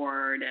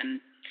board,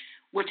 and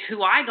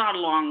who I got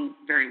along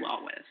very well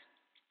with.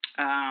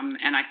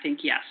 And I think,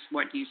 yes,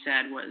 what you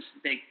said was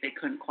they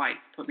couldn't quite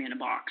put me in a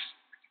box.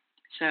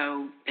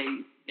 So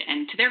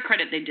and to their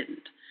credit, they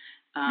didn't.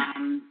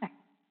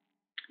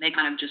 They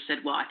kind of just said,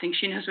 well, I think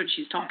she knows what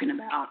she's talking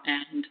about.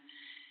 And,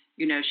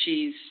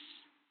 she's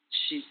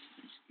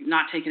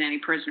not taking any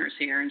prisoners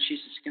here, and she's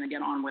just going to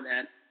get on with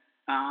it.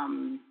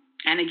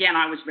 And again,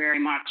 I was very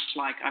much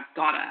like,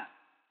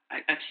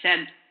 I've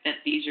said that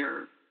these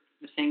are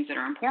the things that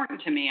are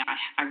important to me.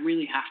 I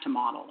really have to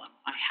model them.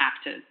 I have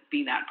to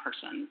be that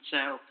person.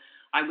 So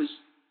I was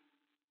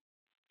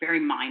very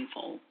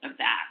mindful of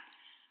that.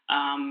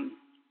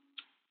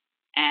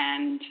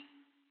 And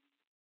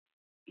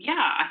yeah,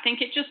 I think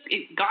it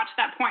got to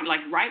that point,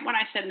 like right when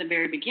I said in the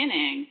very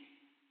beginning,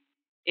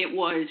 it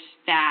was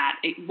that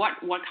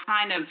what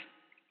kind of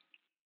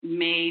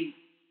made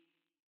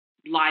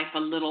life a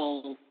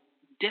little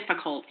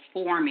difficult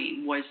for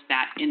me was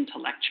that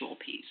intellectual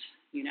piece.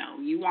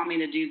 You want me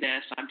to do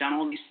this. I've done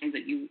all these things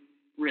that you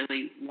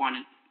really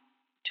wanted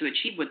to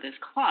achieve with this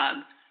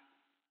club,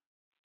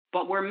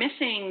 but we're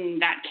missing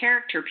that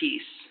character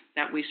piece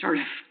that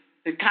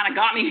that kind of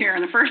got me here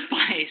in the first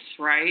place,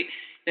 right?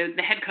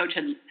 The head coach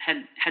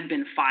had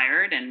been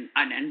fired, and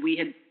I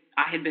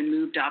had been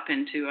moved up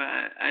into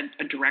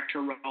a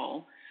director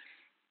role.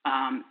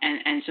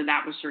 And so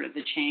that was sort of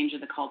the change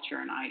of the culture.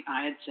 And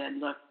I had said,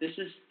 look, this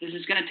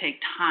is going to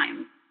take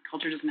time.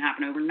 Culture doesn't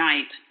happen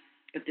overnight,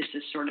 but this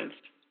is sort of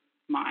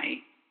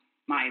my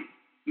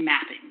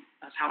mapping.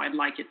 That's how I'd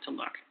like it to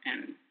look,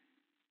 and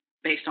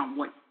based on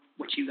what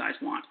you guys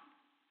want.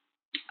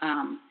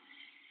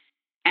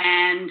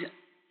 And,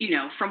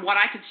 from what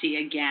I could see,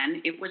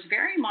 again, it was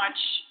very much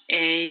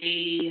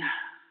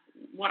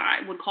what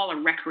I would call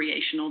a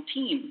recreational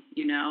team,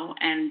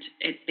 and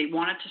they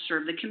wanted to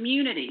serve the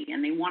community,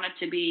 and they wanted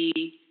to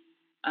be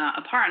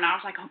a part. And I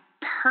was like, oh,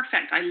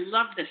 perfect. I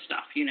love this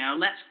stuff.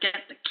 Let's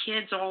get the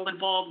kids all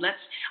involved.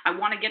 I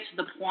want to get to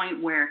the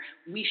point where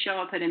we show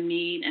up at a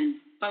meet and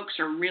folks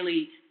are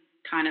really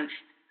kind of,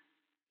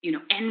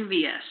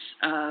 envious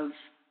of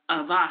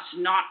us,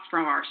 not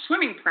from our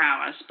swimming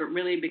prowess, but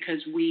really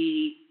because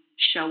we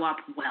show up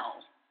well,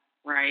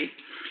 right?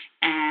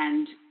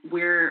 And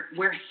we're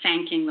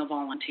thanking the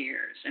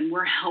volunteers, and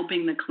we're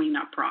helping the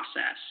cleanup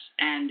process.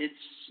 And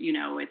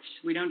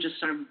we don't just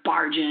sort of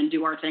barge in,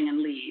 do our thing,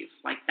 and leave.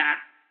 Like that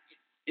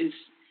is,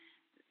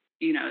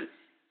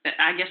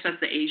 I guess that's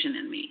the Asian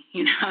in me.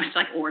 It's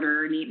like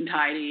order, neat and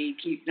tidy,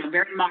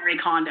 very Marie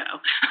Kondo.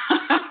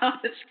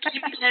 Let's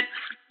keep it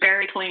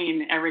very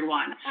clean,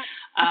 everyone.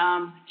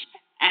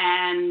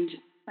 And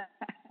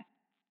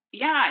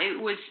yeah, it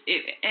was,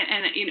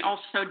 and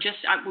also just,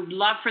 I would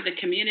love for the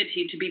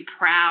community to be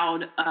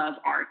proud of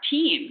our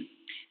team,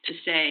 to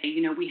say,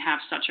 we have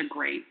such a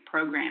great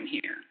program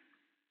here.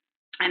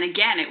 And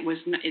again,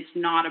 it's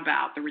not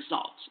about the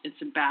results.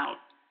 It's about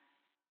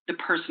the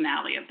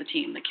personality of the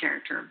team, the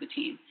character of the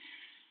team.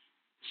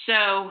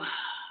 So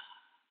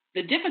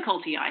the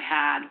difficulty I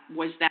had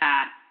was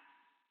that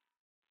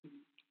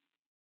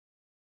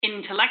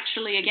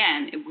intellectually,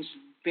 again, it was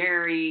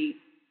very,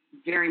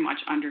 very much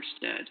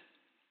understood.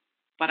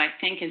 But I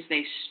think as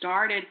they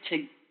started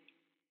to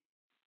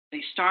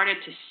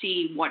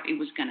see what it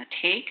was going to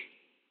take,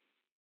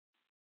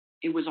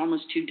 it was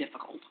almost too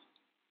difficult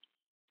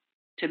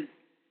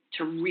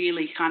to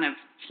really kind of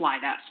fly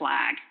that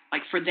flag,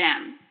 like for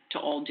them to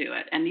all do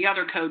it. And the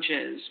other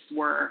coaches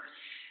were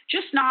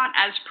just not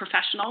as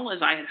professional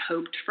as I had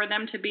hoped for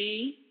them to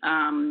be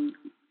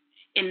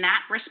in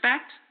that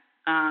respect.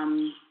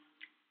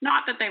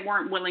 Not that they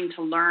weren't willing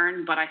to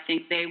learn, but I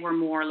think they were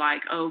more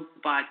like, oh,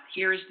 but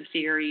here's the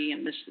theory,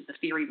 and the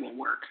theory will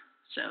work.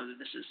 So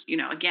this is,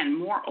 again,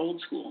 more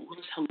old school,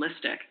 less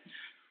holistic.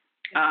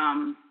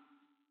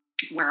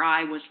 Where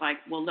I was like,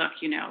 well, look,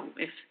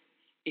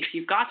 if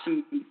you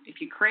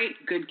create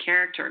good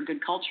character,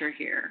 good culture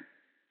here,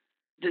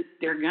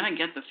 they're gonna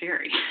get the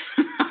theory.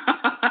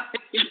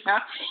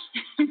 But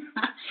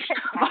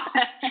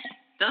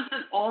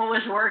doesn't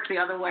always work the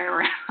other way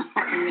around.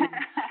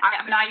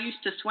 I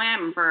used to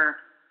swim for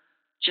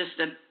just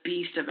a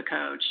beast of a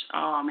coach.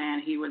 Oh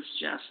man, he's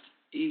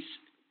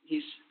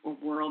a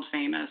world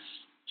famous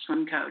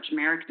swim coach,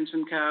 American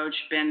swim coach,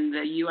 been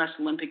the U.S.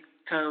 Olympic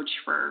coach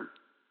for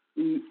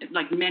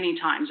like many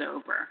times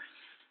over.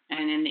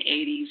 And in the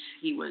 80s,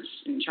 he was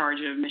in charge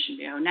of Mission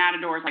Viejo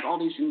Nadadors, like all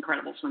these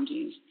incredible swim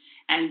teams.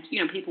 And,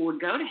 people would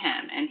go to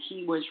him, and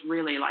he was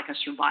really like a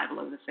survival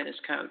of the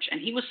fittest coach.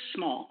 And he was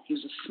small. He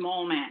was a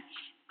small man.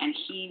 And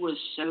he was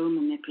so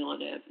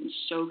manipulative and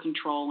so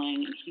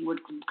controlling. And he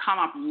would come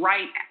up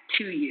right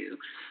to you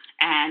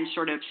and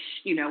sort of,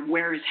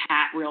 wear his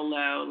hat real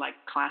low, like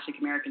classic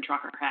American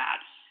trucker hat,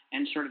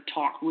 and sort of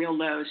talk real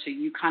low. So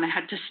you kind of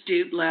had to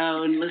stoop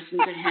low and listen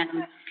to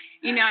him,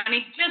 and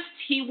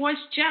he was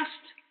just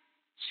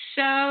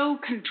so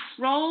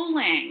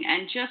controlling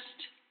and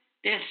just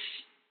this,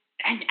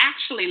 and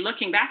actually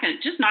looking back at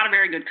it, just not a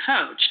very good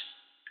coach,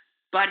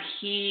 but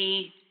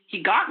he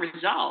got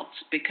results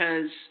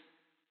because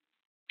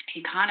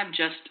he kind of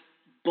just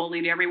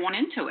bullied everyone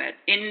into it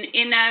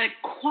in a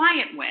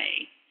quiet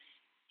way,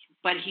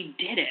 but he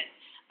did it.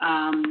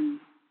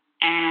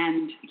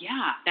 And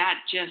yeah, that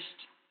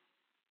just,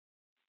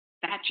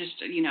 I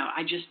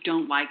just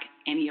don't like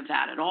any of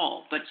that at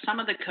all. But some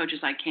of the coaches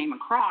I came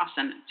across,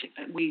 and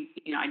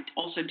I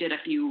also did a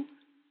few,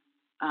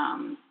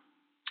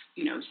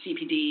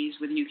 CPDs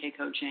with UK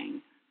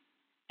coaching.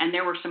 And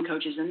there were some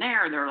coaches in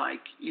there, they're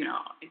like,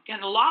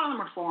 again, a lot of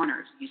them are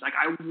foreigners. He's like,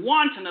 I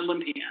want an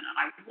Olympian and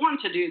I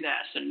want to do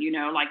this. And,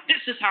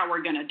 this is how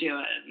we're going to do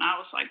it. And I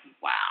was like,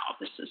 wow,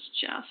 this is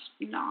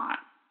just not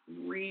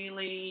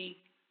really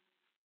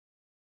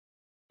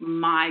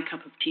my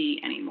cup of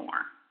tea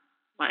anymore.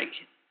 Like,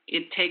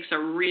 it takes a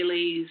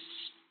really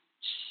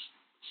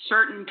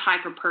certain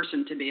type of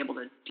person to be able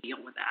to deal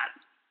with that.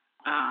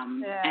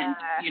 And,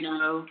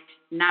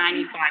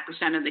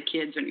 95% of the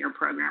kids in your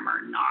program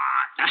are not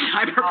that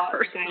type of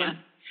person.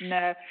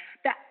 No.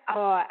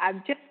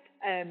 I'm just,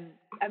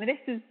 this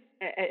is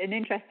an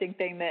interesting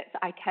thing that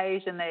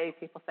occasionally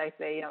people say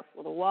to me,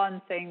 well, the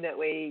one thing that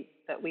we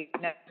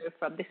know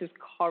from, this is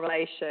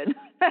correlation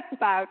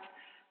about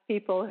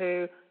people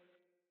who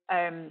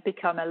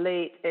become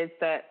elite, is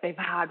that they've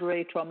had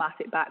really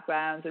traumatic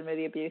backgrounds and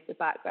really abusive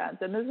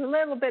backgrounds. And there's a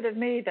little bit of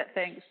me that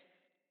thinks,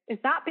 is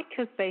that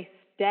because they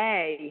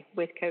stay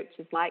with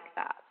coaches like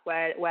that,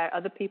 where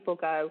other people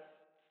go,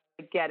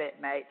 get it,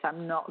 mate,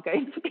 I'm not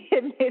going to be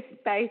in this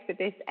space with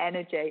this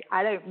energy,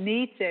 I don't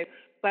need to.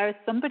 Whereas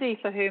somebody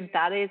for whom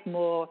that is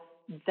more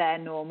their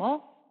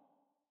normal,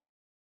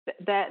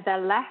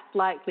 they're less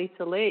likely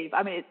to leave.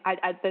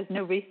 There's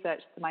no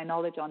research to my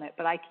knowledge on it,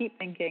 but I keep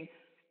thinking,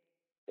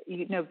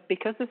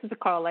 because this is a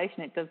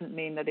correlation, it doesn't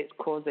mean that it's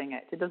causing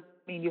it. It doesn't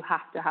mean you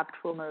have to have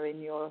trauma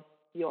in your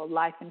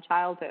life and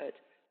childhood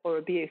or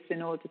abuse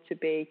in order to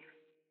be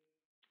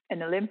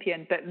an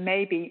Olympian, but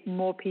maybe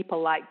more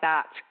people like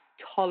that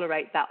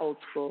tolerate that old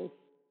school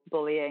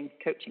bullying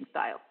coaching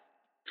style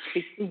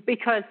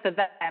because for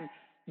them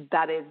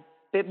that is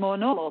a bit more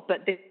normal,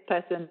 but this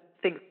person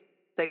thinks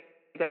they're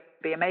going to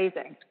be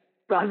amazing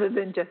rather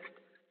than just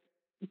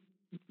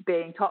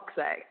being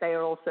toxic. They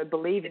are also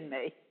believing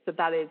me, so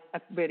that is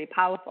really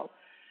powerful.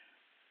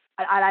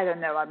 I don't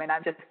know,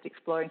 I'm just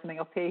exploring something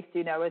off piece,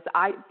 as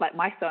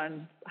my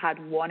son had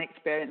one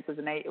experience as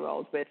an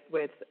 8-year-old with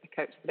a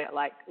coach a bit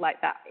like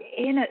that,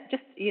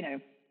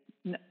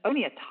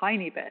 only a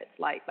tiny bit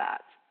like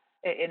that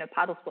in a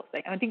paddle sports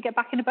thing, and I didn't get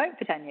back in a boat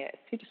for 10 years.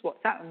 He just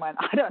walked out and went,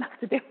 I don't have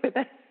to deal with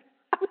this.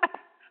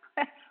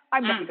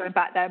 I'm never going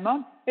back there,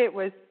 Mom. He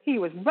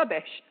was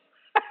rubbish.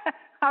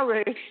 How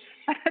rude.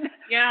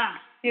 Yeah.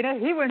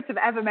 He wouldn't have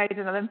ever made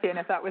an Olympian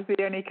if that was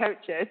the only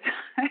coaches.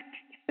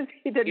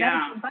 He didn't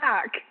ever come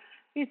back.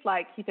 He's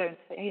like, you don't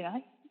say,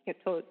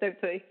 get told, don't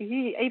say.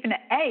 Even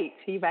at 8,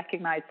 he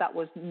recognized that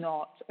was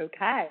not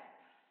okay.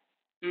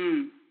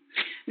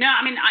 No,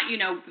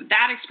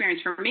 that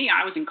experience for me,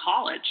 I was in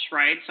college,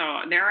 right? So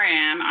there I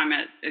am. I'm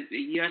at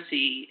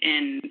USC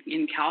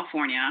in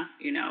California,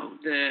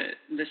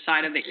 the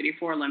site of the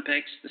 84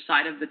 Olympics, the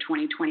site of the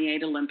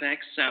 2028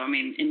 Olympics. So,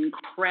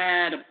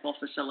 incredible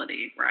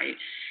facility, right?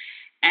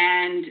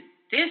 And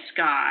this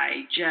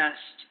guy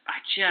I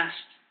just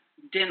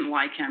didn't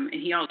like him.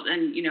 And he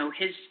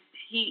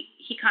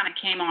kind of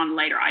came on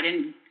later.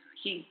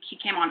 He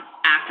came on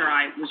after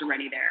I was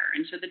already there.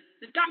 And so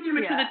the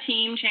dynamics of the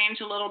team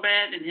changed a little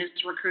bit, and his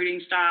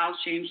recruiting styles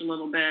changed a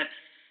little bit.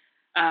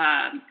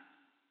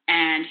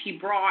 And he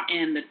brought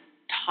in the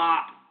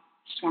top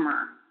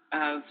swimmer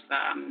of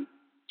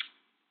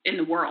in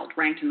the world,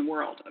 ranked in the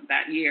world of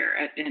that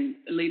year, and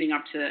leading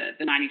up to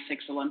the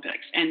 96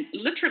 Olympics. And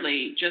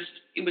literally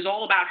it was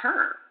all about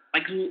her.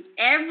 Like,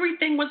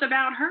 everything was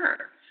about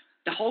her.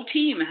 the whole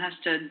team has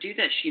to do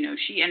this,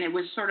 and it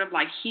was sort of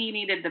like he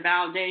needed the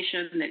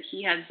validation that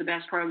he has the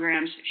best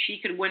programs. She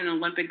could win an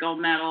Olympic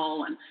gold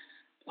medal and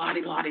blah,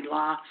 blah, blah,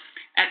 blah,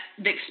 at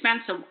the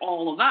expense of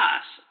all of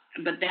us.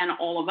 But then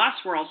all of us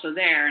were also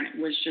there, and it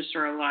was just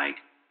sort of like,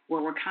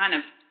 where we're kind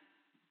of,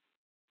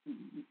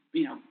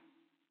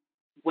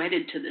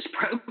 wedded to this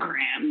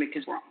program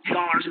because we're on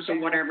scholarships or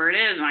whatever it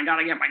is, and I got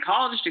to get my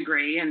college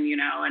degree, and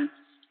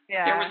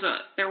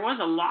there was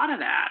a lot of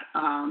that.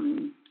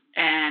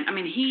 And I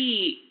mean,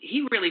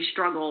 he really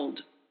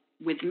struggled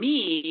with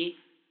me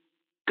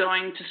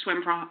going to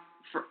swim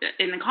for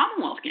in the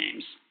Commonwealth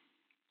Games.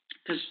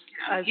 Because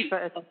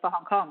for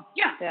Hong Kong.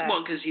 Yeah.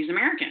 Well, because he's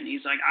American.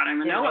 He's like, I don't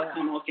even know what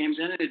Commonwealth Games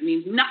is. It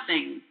means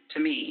nothing to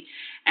me.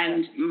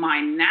 And my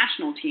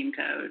national team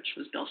coach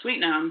was Bill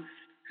Sweetnam,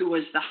 who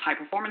was the high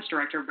performance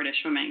director of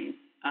British Swimming.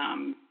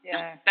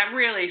 That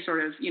really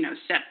sort of,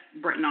 set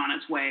Britain on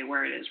its way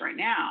where it is right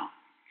now.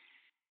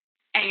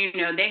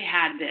 And, they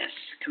had this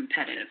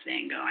competitive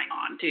thing going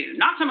on, too.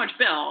 Not so much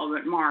Bill,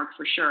 but Mark,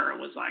 for sure,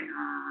 was like,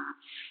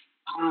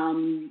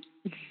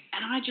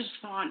 and I just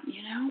thought,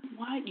 you know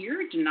what?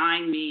 You're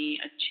denying me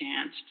a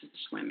chance to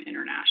swim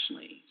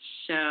internationally.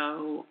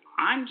 So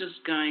I'm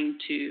just going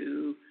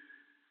to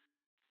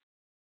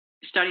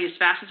study as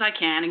fast as I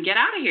can and get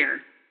out of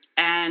here.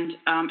 And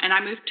I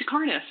moved to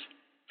Cardiff.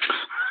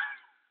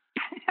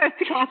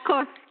 Of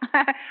course,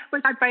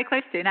 which I'm very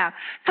close to now.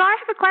 So I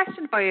have a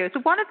question for you. So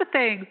one of the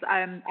things, I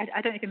don't know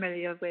if you're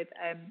familiar with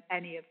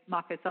any of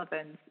Marco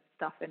Southern's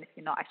stuff, and if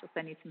you're not, I shall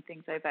send you some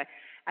things over.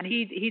 And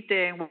he's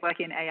doing work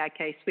in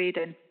AIK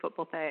Sweden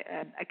Football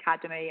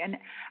Academy,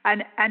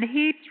 and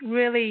he's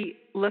really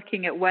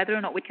looking at whether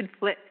or not we can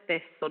flip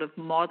this sort of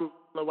model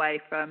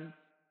away from,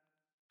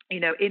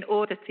 in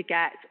order to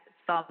get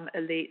some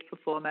elite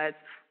performers,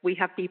 we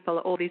have people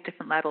at all these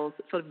different levels,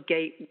 sort of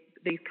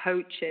these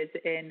coaches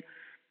in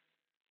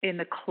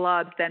the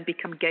club then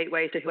become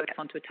gateways to who gets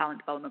onto a talent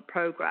development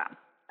program,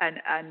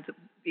 and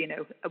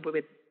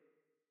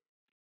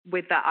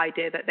with that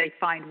idea that they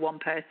find one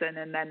person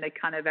and then they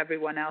kind of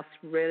everyone else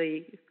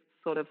really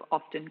sort of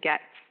often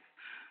gets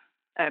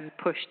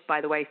pushed by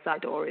the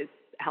wayside or is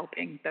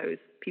helping those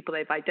people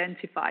they've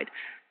identified.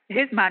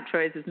 His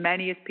mantra is as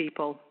many as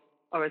people,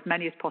 or as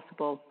many as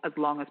possible, as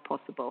long as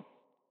possible,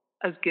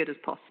 as good as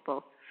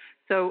possible.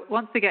 So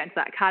once they get into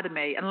that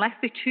academy, unless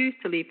they choose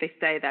to leave, they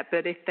stay there.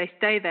 But if they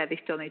stay there, they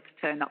still need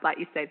to turn up. Like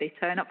you say, they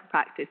turn up for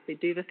practice. They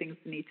do the things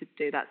they need to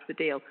do. That's the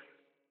deal.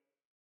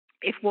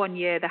 If one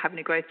year they're having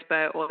a growth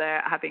spurt or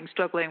they're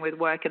struggling with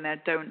work and they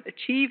don't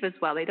achieve as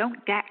well, they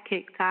don't get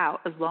kicked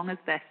out as long as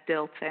they're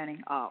still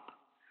turning up.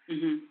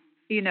 Mm-hmm.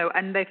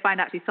 And they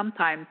find actually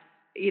sometimes,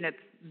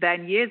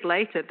 then years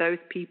later, those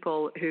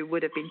people who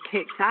would have been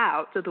kicked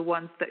out are the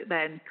ones that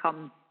then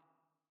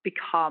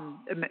become,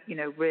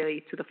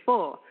 really to the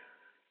fore.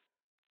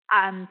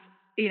 And,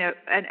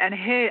 and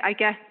here, I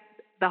guess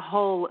the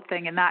whole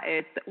thing in that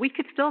is that we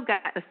could still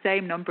get the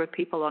same number of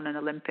people on an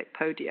Olympic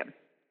podium.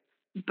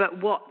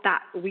 But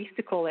we used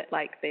to call it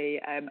like the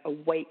a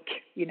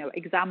wake,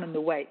 examine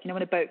the wake.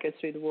 When a boat goes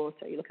through the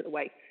water, you look at the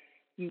wake.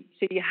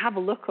 So you have a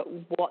look at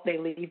what they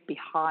leave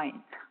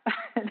behind.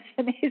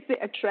 And is it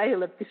a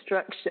trail of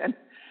destruction,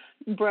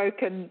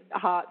 broken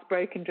hearts,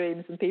 broken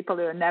dreams, and people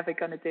who are never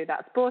going to do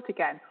that sport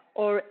again?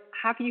 Or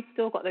have you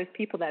still got those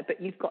people there,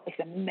 but you've got this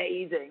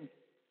amazing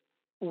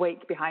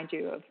wake behind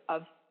you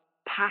of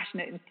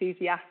passionate,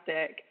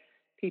 enthusiastic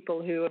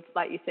people who have,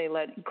 like you say,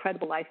 learned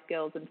incredible life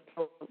skills and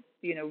still,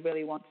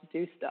 really want to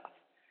do stuff.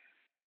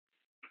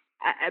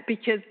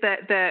 Because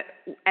the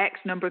X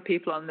number of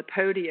people on the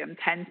podium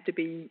tends to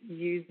be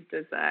used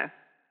as a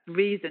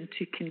reason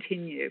to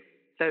continue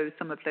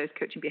some of those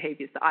coaching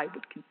behaviors that I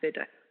would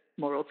consider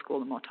more old school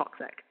and more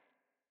toxic.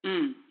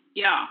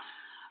 Yeah.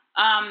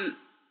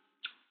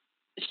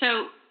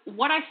 So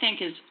what I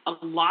think is a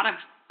lot of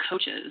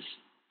coaches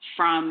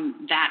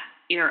from that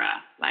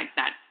era, like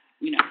that,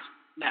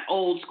 that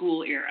old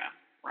school era,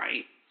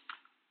 right,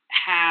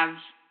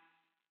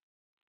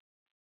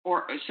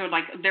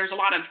 there's a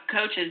lot of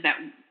coaches that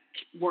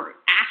were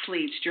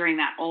athletes during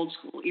that old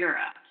school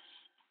era.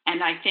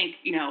 And I think,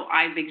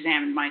 I've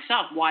examined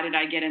myself. Why did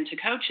I get into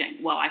coaching?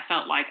 Well, I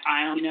felt like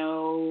I only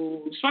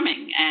know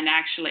swimming. And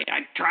actually, I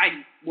tried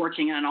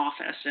working in an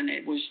office, and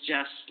it was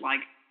just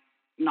like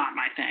not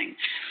my thing.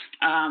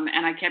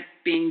 And I kept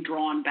being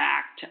drawn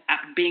back to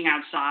being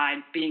outside,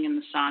 being in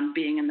the sun,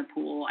 being in the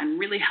pool, and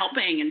really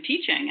helping and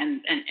teaching.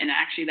 And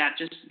actually, that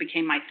just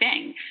became my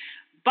thing.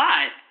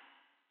 But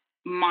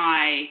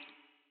my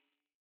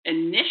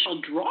initial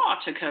draw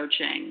to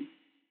coaching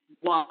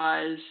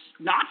was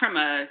not from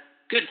a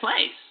good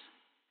place.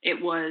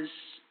 It was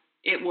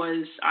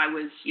I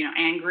was,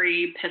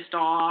 angry, pissed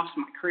off.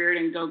 My career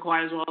didn't go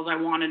quite as well as I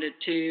wanted it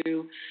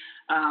to.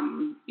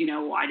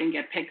 I didn't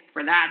get picked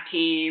for that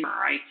team, or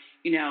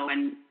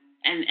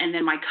and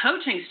then my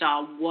coaching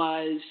style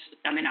was,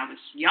 I was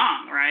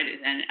young, right,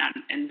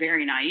 and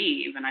very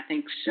naive, and I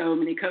think so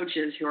many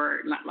coaches who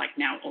are like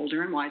now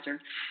older and wiser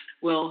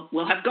will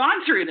have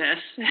gone through this,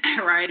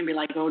 right, and be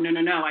like, oh,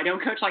 no, I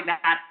don't coach like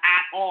that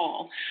at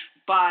all.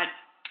 but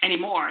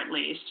anymore at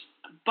least.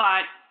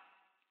 But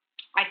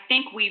I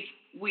think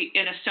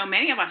so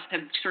many of us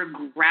have sort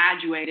of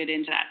graduated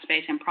into that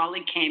space and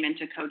probably came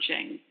into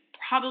coaching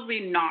probably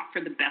not for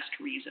the best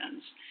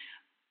reasons,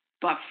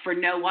 but for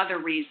no other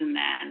reason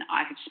than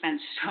I have spent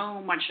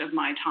so much of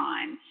my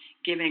time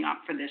giving up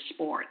for this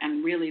sport,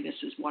 and really this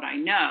is what I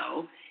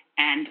know,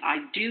 and I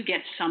do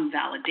get some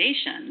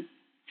validation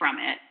from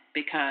it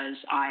because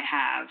I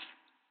have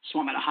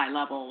swum at a high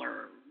level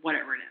or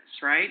whatever it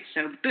is, right?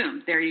 So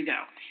boom, there you go.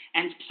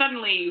 And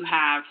suddenly you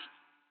have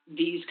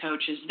these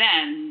coaches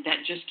then that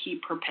just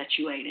keep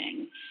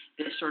perpetuating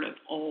this sort of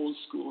old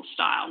school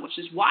style, which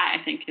is why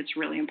I think it's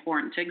really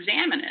important to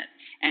examine it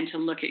and to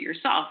look at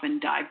yourself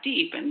and dive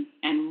deep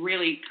and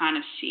really kind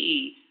of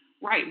see,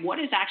 right, what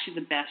is actually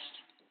the best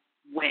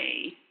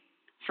way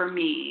for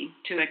me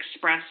to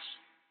express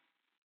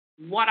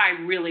what I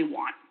really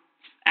want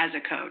as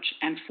a coach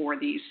and for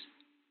these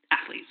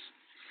athletes.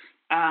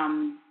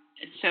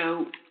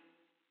 So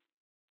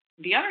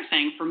the other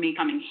thing for me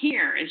coming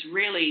here is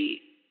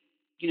really,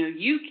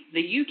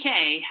 the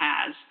UK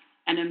has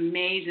an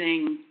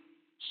amazing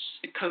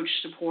coach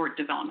support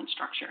development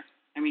structure.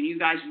 I mean, you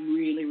guys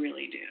really,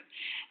 really do.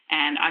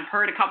 And I've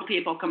heard a couple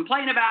people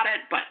complain about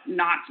it, but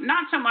not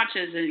so much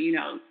as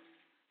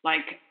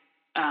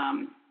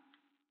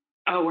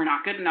oh, we're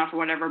not good enough or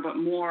whatever, but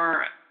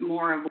more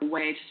of a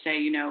way to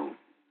say,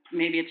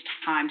 maybe it's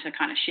time to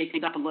kind of shake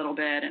things up a little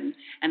bit and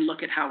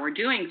look at how we're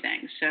doing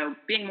things. So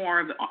being more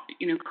of,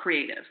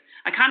 creative.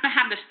 I kind of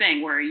have this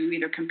thing where you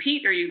either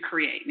compete or you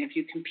create. And if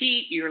you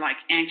compete, you're like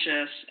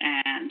anxious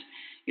and,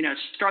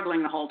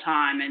 struggling the whole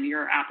time and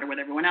you're out there with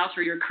everyone else,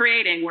 or you're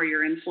creating where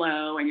you're in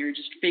flow and you're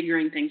just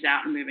figuring things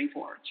out and moving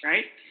forwards,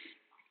 right?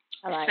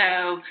 I like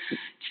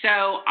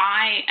so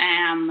I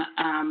am,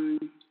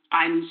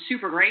 I'm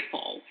super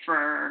grateful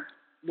for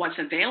what's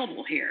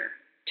available here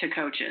to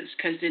coaches,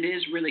 because it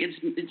is really,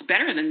 it's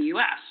better than the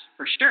US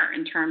for sure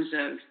in terms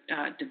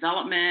of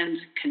development,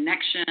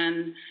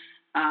 connection,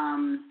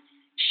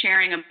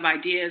 sharing of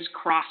ideas,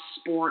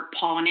 cross-sport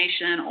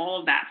pollination, all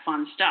of that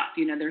fun stuff.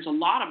 There's a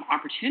lot of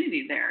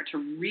opportunity there to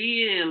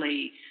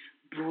really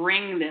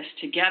bring this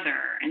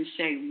together and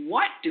say,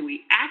 what do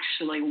we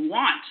actually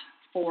want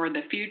for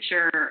the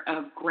future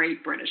of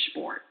great British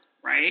sport,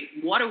 right?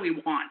 What do we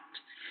want?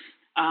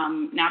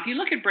 Now, if you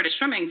look at British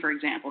swimming, for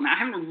example, now I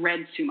haven't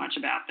read too much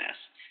about this,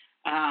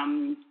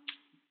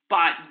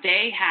 but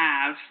they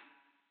have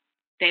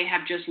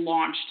just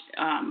launched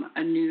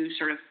a new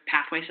sort of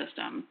pathway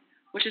system,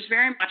 which is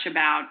very much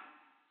about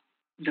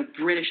the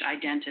British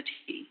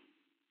identity,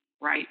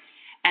 right?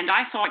 And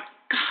I thought,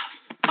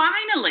 God,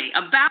 finally,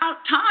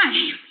 about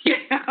time,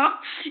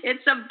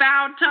 it's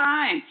about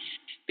time.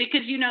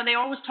 Because, they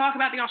always talk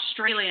about the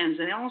Australians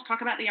and they always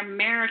talk about the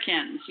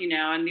Americans,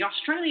 and the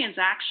Australians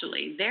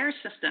actually, their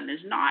system is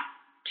not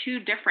too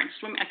different.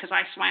 Because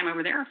I swam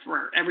over there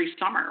for every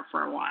summer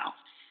for a while.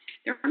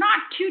 They're not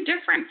too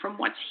different from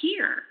what's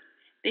here.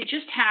 They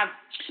just have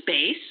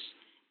space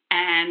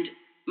and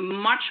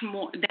much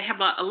more, they have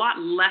a lot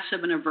less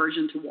of an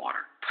aversion to water,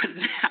 put it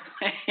that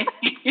way.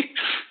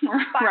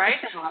 Right?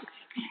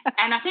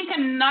 And I think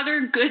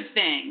another good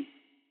thing,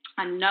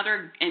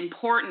 another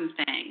important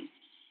thing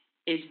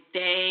is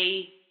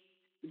they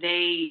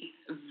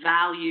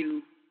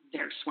value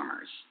their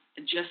swimmers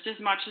just as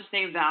much as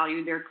they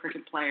value their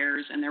cricket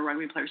players and their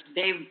rugby players.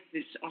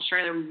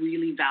 Australia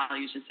really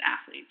values its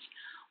athletes.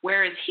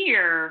 Whereas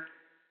here,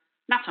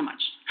 not so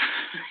much.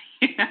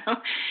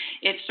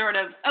 It's sort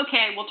of,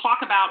 okay, we'll talk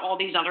about all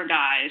these other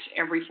guys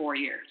every 4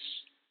 years,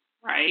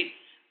 right?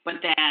 But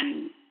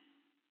then,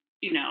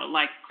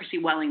 like Chrissy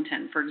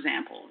Wellington, for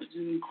example, is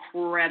an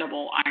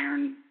incredible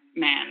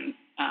Ironman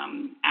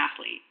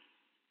athlete.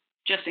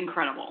 Just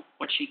incredible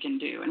what she can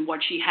do and what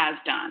she has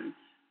done.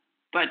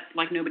 But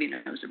like nobody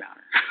knows about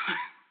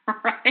her,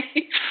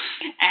 right?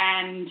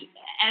 And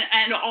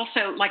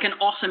also like an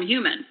awesome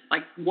human,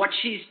 like what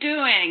she's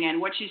doing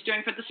and what she's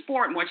doing for the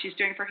sport and what she's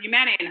doing for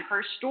humanity, and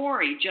her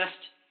story, just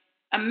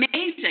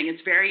amazing.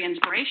 It's very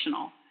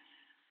inspirational.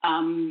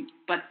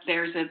 But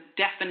there's a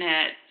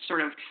definite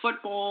sort of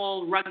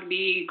football,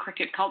 rugby,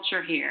 cricket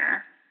culture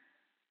here,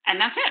 and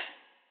that's it.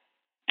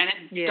 And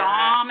it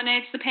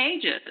dominates the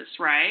pages,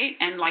 right?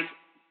 And like,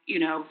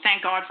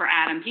 thank God for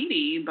Adam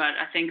Peaty, but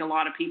I think a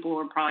lot of people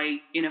were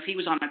probably, if he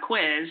was on a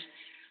quiz,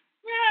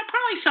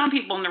 probably some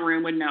people in the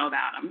room would know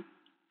about him,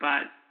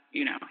 but,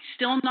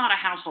 still not a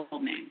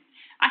household name.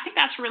 I think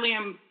that's really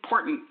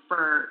important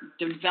for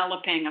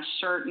developing a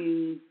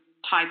certain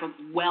type of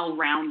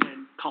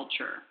well-rounded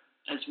culture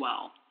as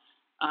well.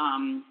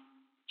 And,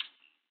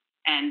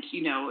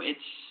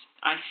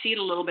 I see it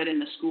a little bit in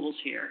the schools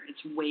here. It's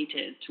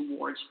weighted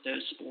towards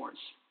those sports.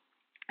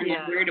 And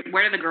then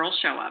where do the girls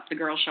show up? The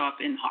girls show up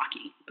in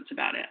hockey. That's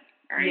about it.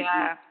 Right?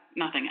 Yeah.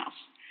 Nothing else.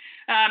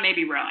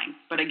 Maybe rowing,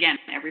 but again,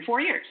 every 4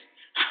 years.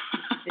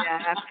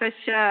 Yeah, for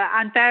sure.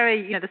 And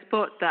very, the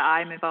sports that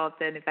I'm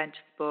involved in,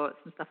 adventure sports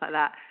and stuff like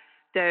that,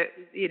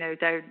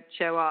 don't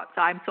show up.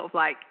 So I'm sort of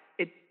like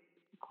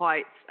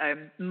quite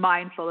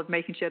mindful of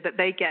making sure that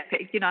they get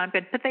picked,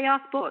 but they are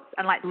sports,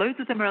 and like loads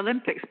of them are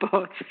Olympic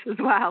sports as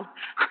well.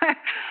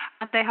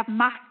 And they have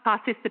mass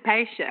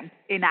participation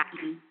in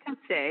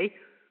activity.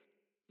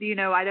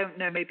 I don't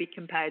know, maybe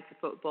compared to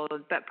football,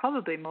 but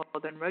probably more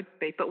than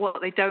rugby. But what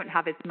they don't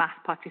have is mass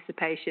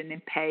participation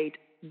in paid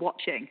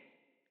watching.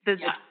 There's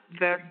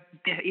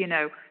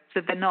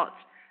so they're not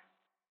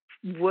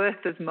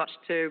worth as much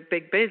to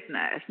big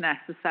business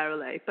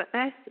necessarily, but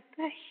there's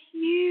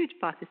huge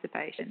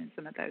participation in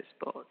some of those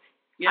sports,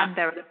 and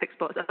they're Olympic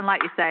sports. And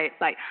like you say, it's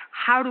like,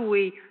 how do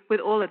we, with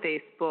all of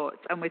these sports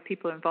and with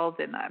people involved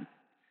in them,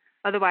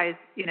 otherwise,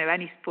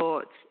 any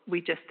sport,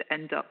 we just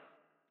end up,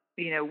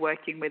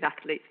 working with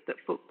athletes that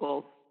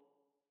football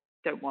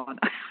don't want,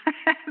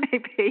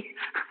 maybe,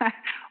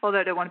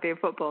 although I don't want to be in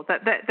football,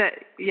 but to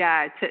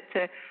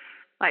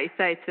like you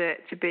say,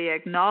 to be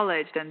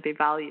acknowledged and be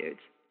valued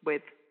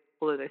with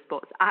all of those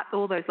sports at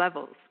all those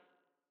levels.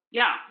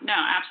 Yeah, no,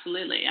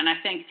 absolutely. And I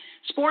think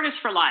sport is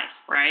for life,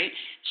 right?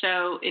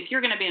 So if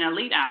you're going to be an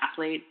elite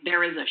athlete,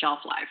 there is a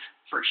shelf life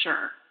for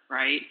sure,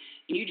 right?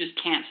 And you just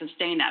can't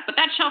sustain that. But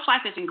that shelf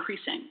life is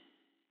increasing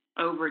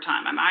over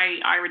time.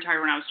 I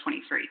retired when I was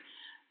 23.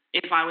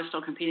 If I was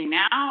still competing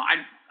now,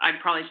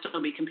 I'd probably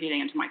still be competing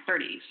into my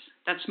 30s.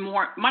 That's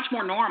much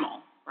more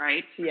normal,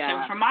 right?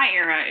 Yeah. So from my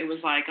era, it was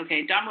like,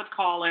 okay, done with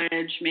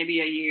college,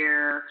 maybe a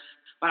year,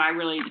 but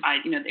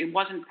it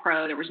wasn't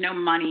pro. There was no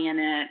money in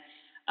it.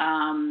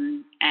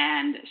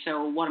 And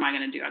so what am I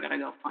going to do? I got to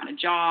go find a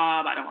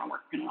job. I don't want to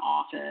work in an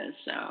office.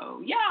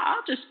 So yeah,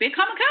 I'll just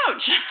become a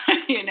coach,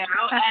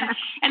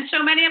 and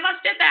so many of us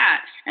did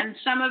that. And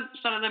some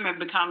of them have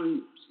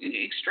become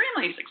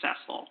extremely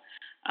successful,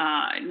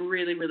 and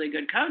really, really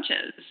good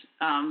coaches.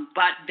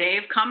 But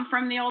they've come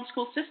from the old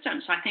school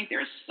system. So I think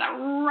there's a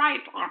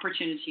ripe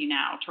opportunity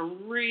now to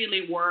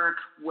really work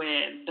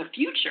with the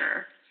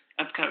future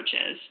of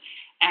coaches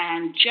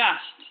and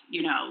just,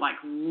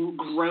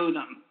 grow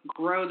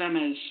them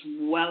as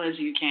well as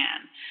you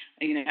can,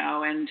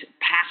 and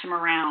pass them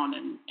around.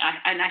 And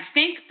I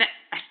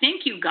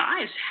think you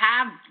guys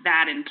have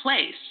that in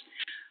place,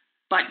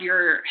 but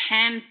you're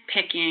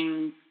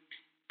handpicking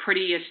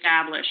pretty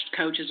established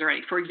coaches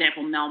already. For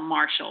example, Mel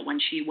Marshall, when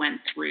she went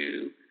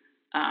through,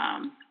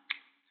 I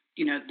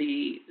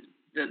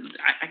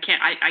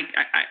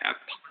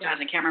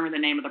can't remember the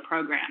name of the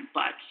program,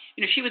 but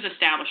she was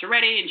established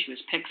already and she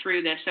was picked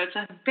through this. So it's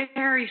a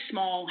very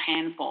small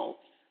handful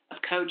of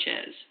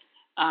coaches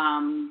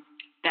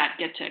that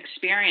get to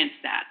experience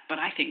that. But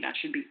I think that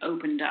should be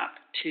opened up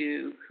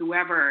to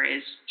whoever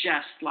is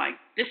just like,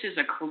 this is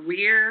a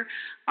career.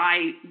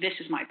 This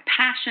is my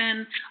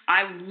passion.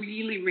 I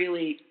really,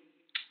 really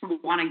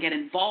want to get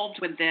involved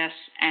with this.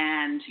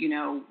 And,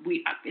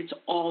 it's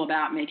all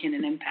about making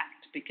an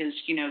impact because,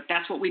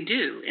 that's what we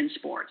do in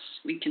sports.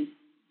 We can,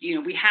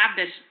 we have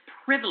this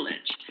privilege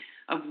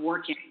of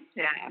working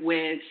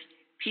with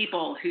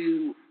people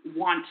who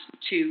want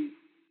to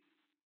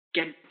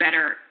get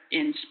better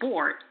in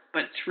sport,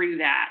 but through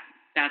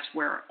that's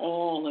where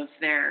all of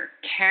their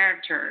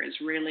character is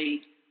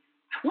really,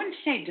 I wouldn't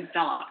say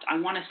developed, I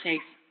want to say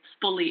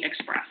fully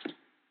expressed.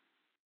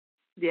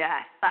 Yeah,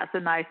 that's a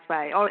nice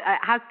way. Or it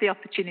has the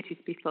opportunity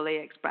to be fully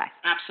expressed.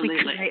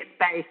 Absolutely. We create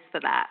space for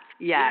that.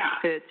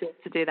 To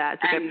do that.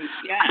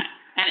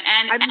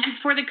 And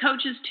for the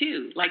coaches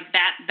too, like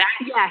that.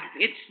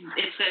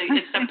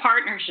 It's a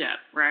partnership,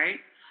 right?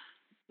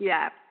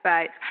 Yeah,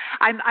 right.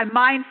 I'm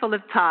mindful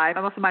of time.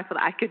 I'm also mindful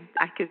that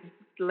I could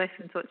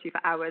listen and talk to you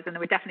for hours, and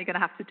we're definitely going to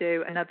have to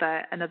do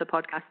another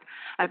podcast.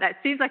 That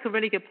seems like a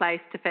really good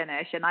place to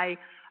finish.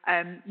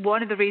 And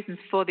one of the reasons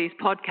for these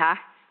podcasts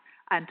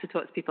and to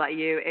talk to people like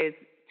you is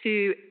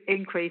to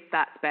increase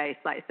that space,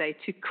 like I say,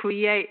 to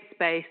create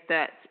space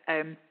that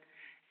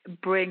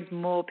brings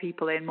more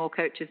people in, more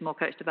coaches, more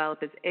coach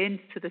developers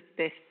into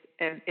this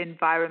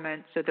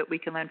environment so that we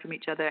can learn from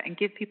each other and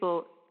give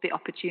people the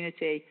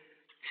opportunity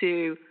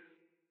to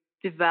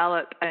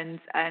develop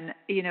and as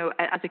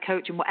a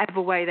coach in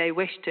whatever way they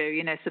wish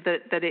to, so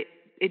that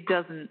it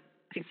doesn't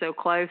seem so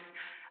close.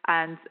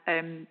 And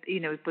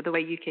with the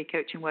way UK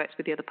Coaching works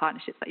with the other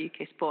partnerships like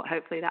UK Sport,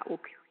 hopefully that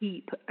will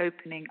keep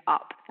opening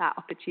up that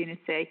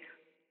opportunity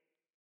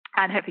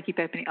and hopefully keep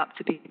opening up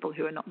to people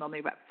who are not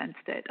normally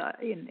represented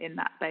in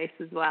that space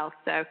as well.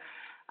 So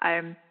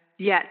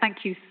thank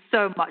you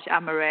so much,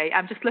 Anne-Marie.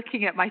 I'm just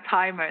looking at my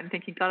timer and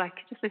thinking, God, I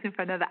could just listen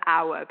for another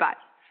hour, but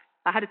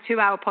I had a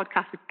 2-hour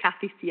podcast with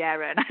Kathy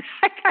Sierra, and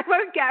I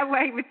won't get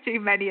away with too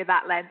many of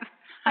that length.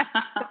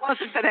 It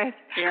wasn't for this.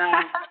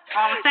 Yeah.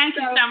 Oh, thank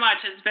you so much.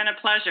 It's been a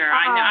pleasure.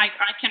 I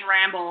can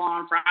ramble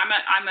on.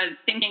 I'm a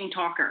thinking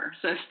talker,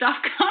 so stuff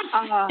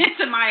comes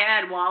into my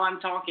head while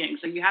I'm talking.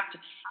 So you have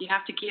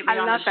to keep me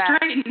on the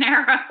straight and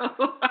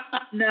narrow.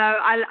 No,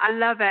 I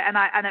love it, and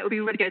it would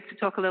be really good to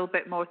talk a little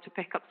bit more to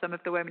pick up some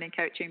of the women in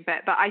coaching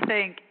bit. But I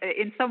think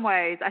in some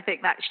ways, I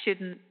think that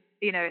shouldn't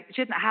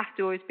have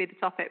to always be the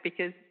topic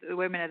because the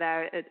women are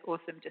there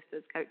awesome just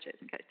as coaches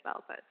and coach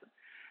developers.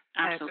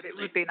 Absolutely. But it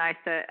would be nice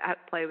to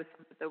play with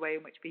some of the way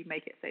in which we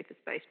make it a safer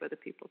space for other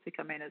people to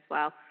come in as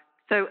well.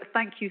 So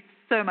thank you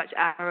so much,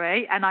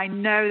 Anne-Marie. And I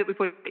know that we've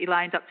got you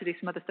lined up to do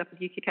some other stuff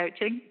with UK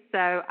Coaching. So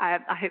I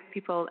hope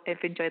people have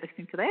enjoyed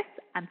listening to this.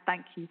 And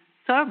thank you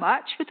so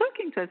much for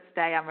talking to us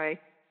today, Anne-Marie.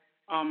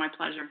 Oh, my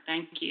pleasure.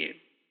 Thank you.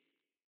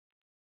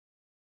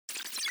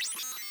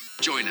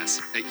 Join us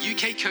at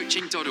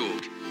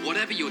ukcoaching.org.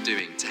 Whatever you're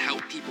doing to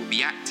help people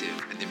be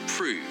active and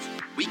improve,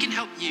 we can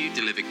help you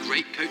deliver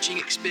great coaching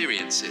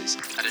experiences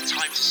at a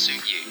time to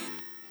suit you.